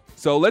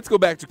 So let's go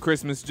back to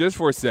Christmas just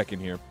for a second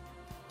here.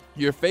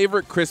 Your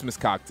favorite Christmas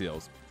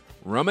cocktails: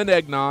 rum and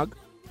eggnog,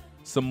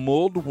 some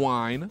mulled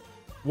wine.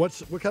 What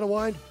kind of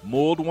wine?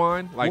 Mulled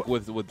wine, like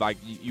with like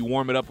you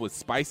warm it up with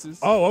spices.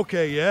 Oh,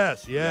 okay.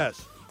 Yes.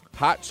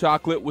 Hot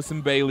chocolate with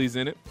some Baileys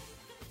in it,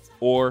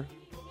 or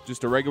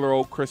just a regular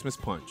old Christmas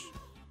punch.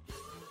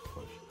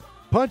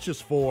 Punch is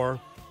 4.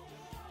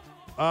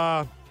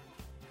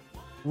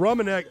 Rum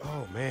and egg.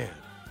 Oh, man.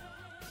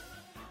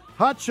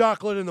 Hot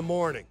chocolate in the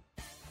morning.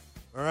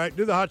 All right.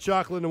 Do the hot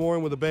chocolate in the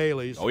morning with the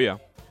Baileys. Oh yeah.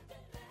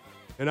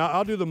 And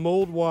I'll do the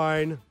mulled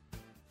wine,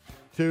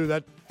 too.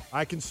 That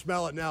I can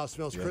smell it now. It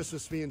smells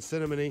Christmas-y and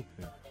cinnamony.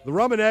 Yeah. The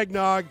rum and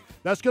eggnog,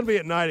 that's going to be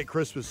at night at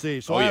Christmas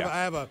Eve. So I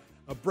have a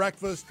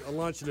breakfast, a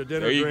lunch, and a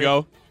dinner There you drink.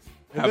 go.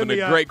 And Having then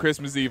a great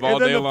Christmas Eve all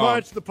and then day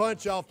long. The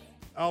punch, I'll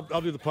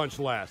do the punch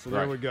last. And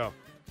Right. there we go.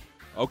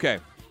 Okay,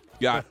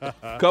 got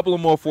a couple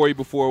of more for you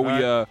before we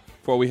right.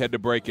 before we head to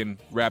break and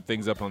wrap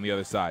things up on the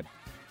other side.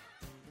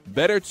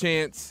 Better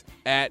chance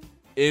at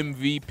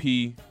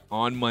MVP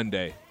on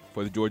Monday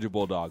for the Georgia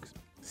Bulldogs: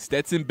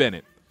 Stetson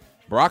Bennett,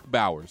 Brock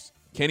Bowers,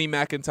 Kenny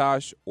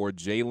McIntosh, or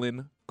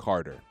Jalen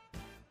Carter.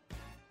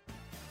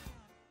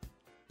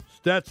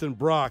 Stetson,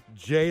 Brock,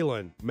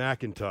 Jalen,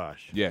 McIntosh.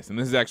 Yes, and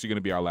this is actually going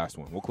to be our last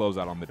one. We'll close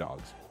out on the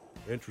Dogs.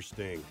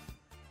 Interesting.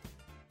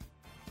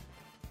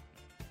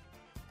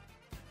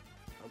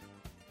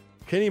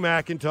 Kenny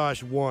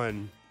McIntosh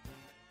 1.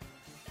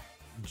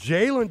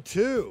 Jalen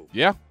 2.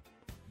 Yeah.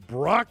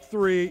 Brock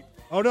 3.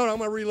 Oh, no, I'm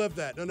going to relive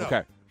that. No.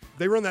 Okay.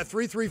 They run that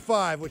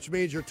 3-3-5, which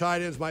means your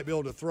tight ends might be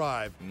able to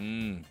thrive.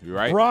 You're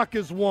right. Brock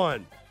is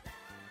 1.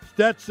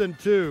 Stetson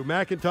 2.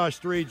 McIntosh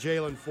 3.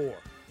 Jalen 4.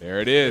 There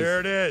it is. There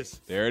it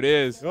is. There it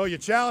is. Oh, you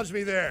challenged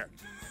me there.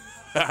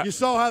 You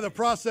saw how the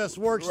process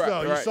works, Right,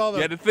 though. right. You saw the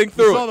You had to think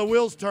through You saw it. the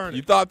wheels turning.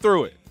 You thought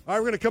through it. All right,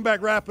 we're going to come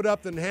back, wrap it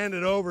up, then hand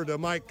it over to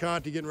Mike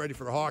Conti, getting ready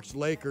for Hawks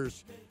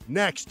Lakers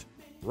next,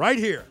 right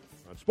here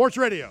on Sports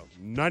Radio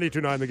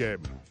 92.9 The Game.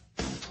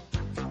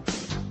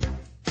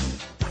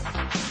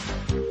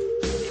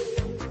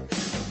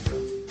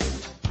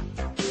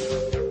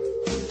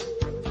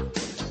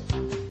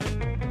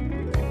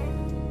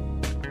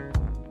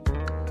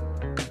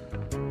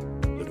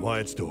 The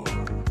Quiet Store.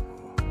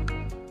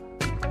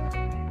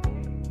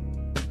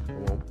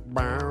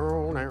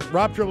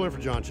 Rob Tribble in for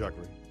John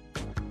Chuckery.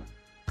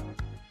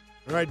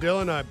 All right,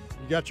 Dylan,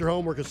 you got your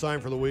homework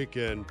assigned for the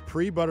weekend.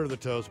 Pre-butter the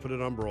toast, put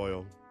it on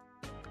broil.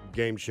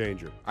 Game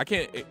changer. I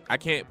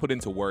can't put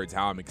into words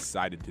how I'm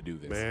excited to do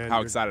this. Man, how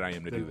you're- excited I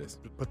am to do this.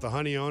 Put the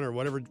honey on or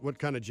whatever. What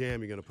kind of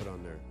jam you going to put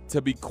on there?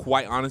 To be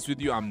quite honest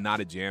with you, I'm not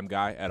a jam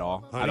guy at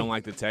all. Honey? I don't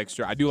like the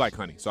texture. I do like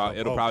honey, so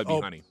it'll probably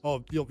be honey.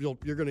 Oh, you're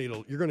going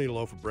to eat a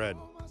loaf of bread.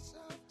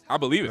 I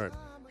believe it. All right.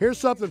 Here's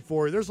something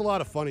for you. There's a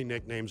lot of funny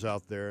nicknames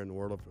out there in the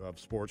world of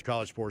sports,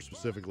 college sports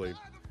specifically.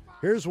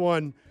 Here's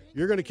one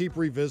you're going to keep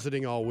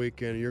revisiting all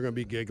weekend, and you're going to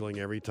be giggling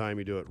every time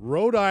you do it.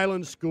 Rhode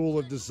Island School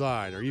of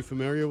Design. Are you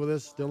familiar with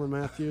this, Dylan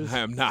Matthews? I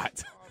am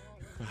not.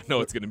 I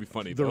know it's going to be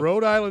funny, The though.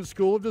 Rhode Island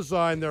School of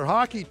Design, their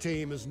hockey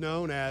team is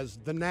known as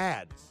the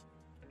Nads.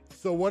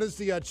 So what is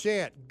the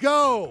chant?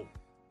 Go!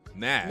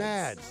 Nads.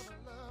 Nads.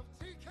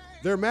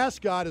 Their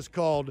mascot is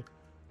called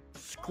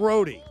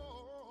Scrody.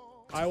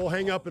 I will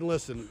hang up and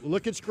listen.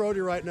 Look at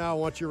Scrody right now. I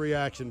want your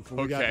reaction.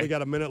 We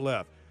got a minute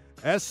left.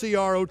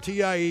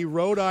 SCROTIE,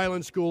 Rhode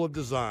Island School of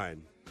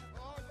Design.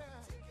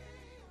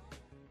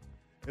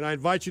 And I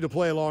invite you to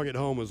play along at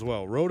home as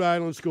well. Rhode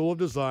Island School of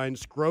Design,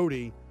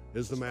 Scrody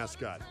is the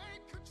mascot.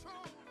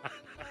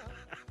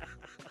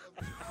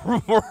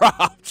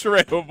 Rob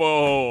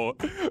Tribble.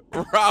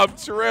 Rob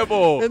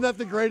Tribble. Isn't that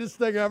the greatest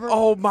thing ever?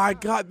 Oh my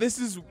God, this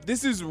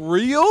is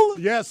real?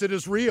 Yes, it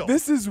is real.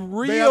 This is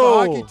real. They have a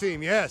hockey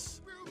team, yes.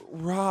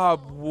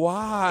 Rob,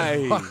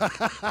 why?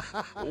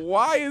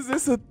 Why is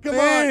this a Come thing?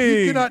 on,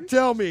 you cannot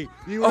tell me.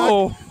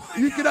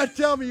 You cannot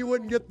tell me you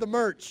wouldn't get the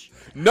merch.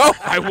 No,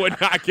 I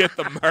would not get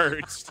the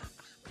merch.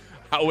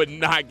 I would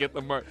not get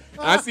the merch.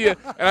 And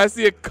I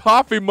see a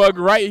coffee mug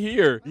right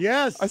here.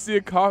 Yes. I see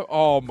a coffee.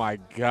 Oh my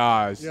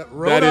gosh. Yeah,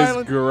 that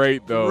is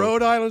great though.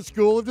 Rhode Island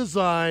School of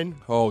Design.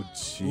 Oh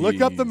jeez. Look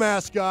up the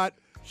mascot.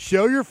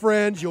 Show your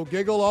friends. You'll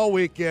giggle all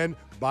weekend.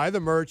 Buy the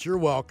merch. You're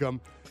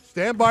welcome.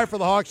 Stand by for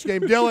the Hawks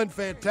game. Dylan,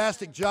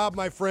 fantastic job,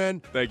 my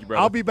friend. Thank you,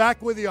 brother. I'll be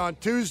back with you on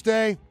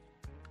Tuesday.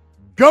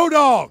 Go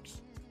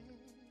Dogs!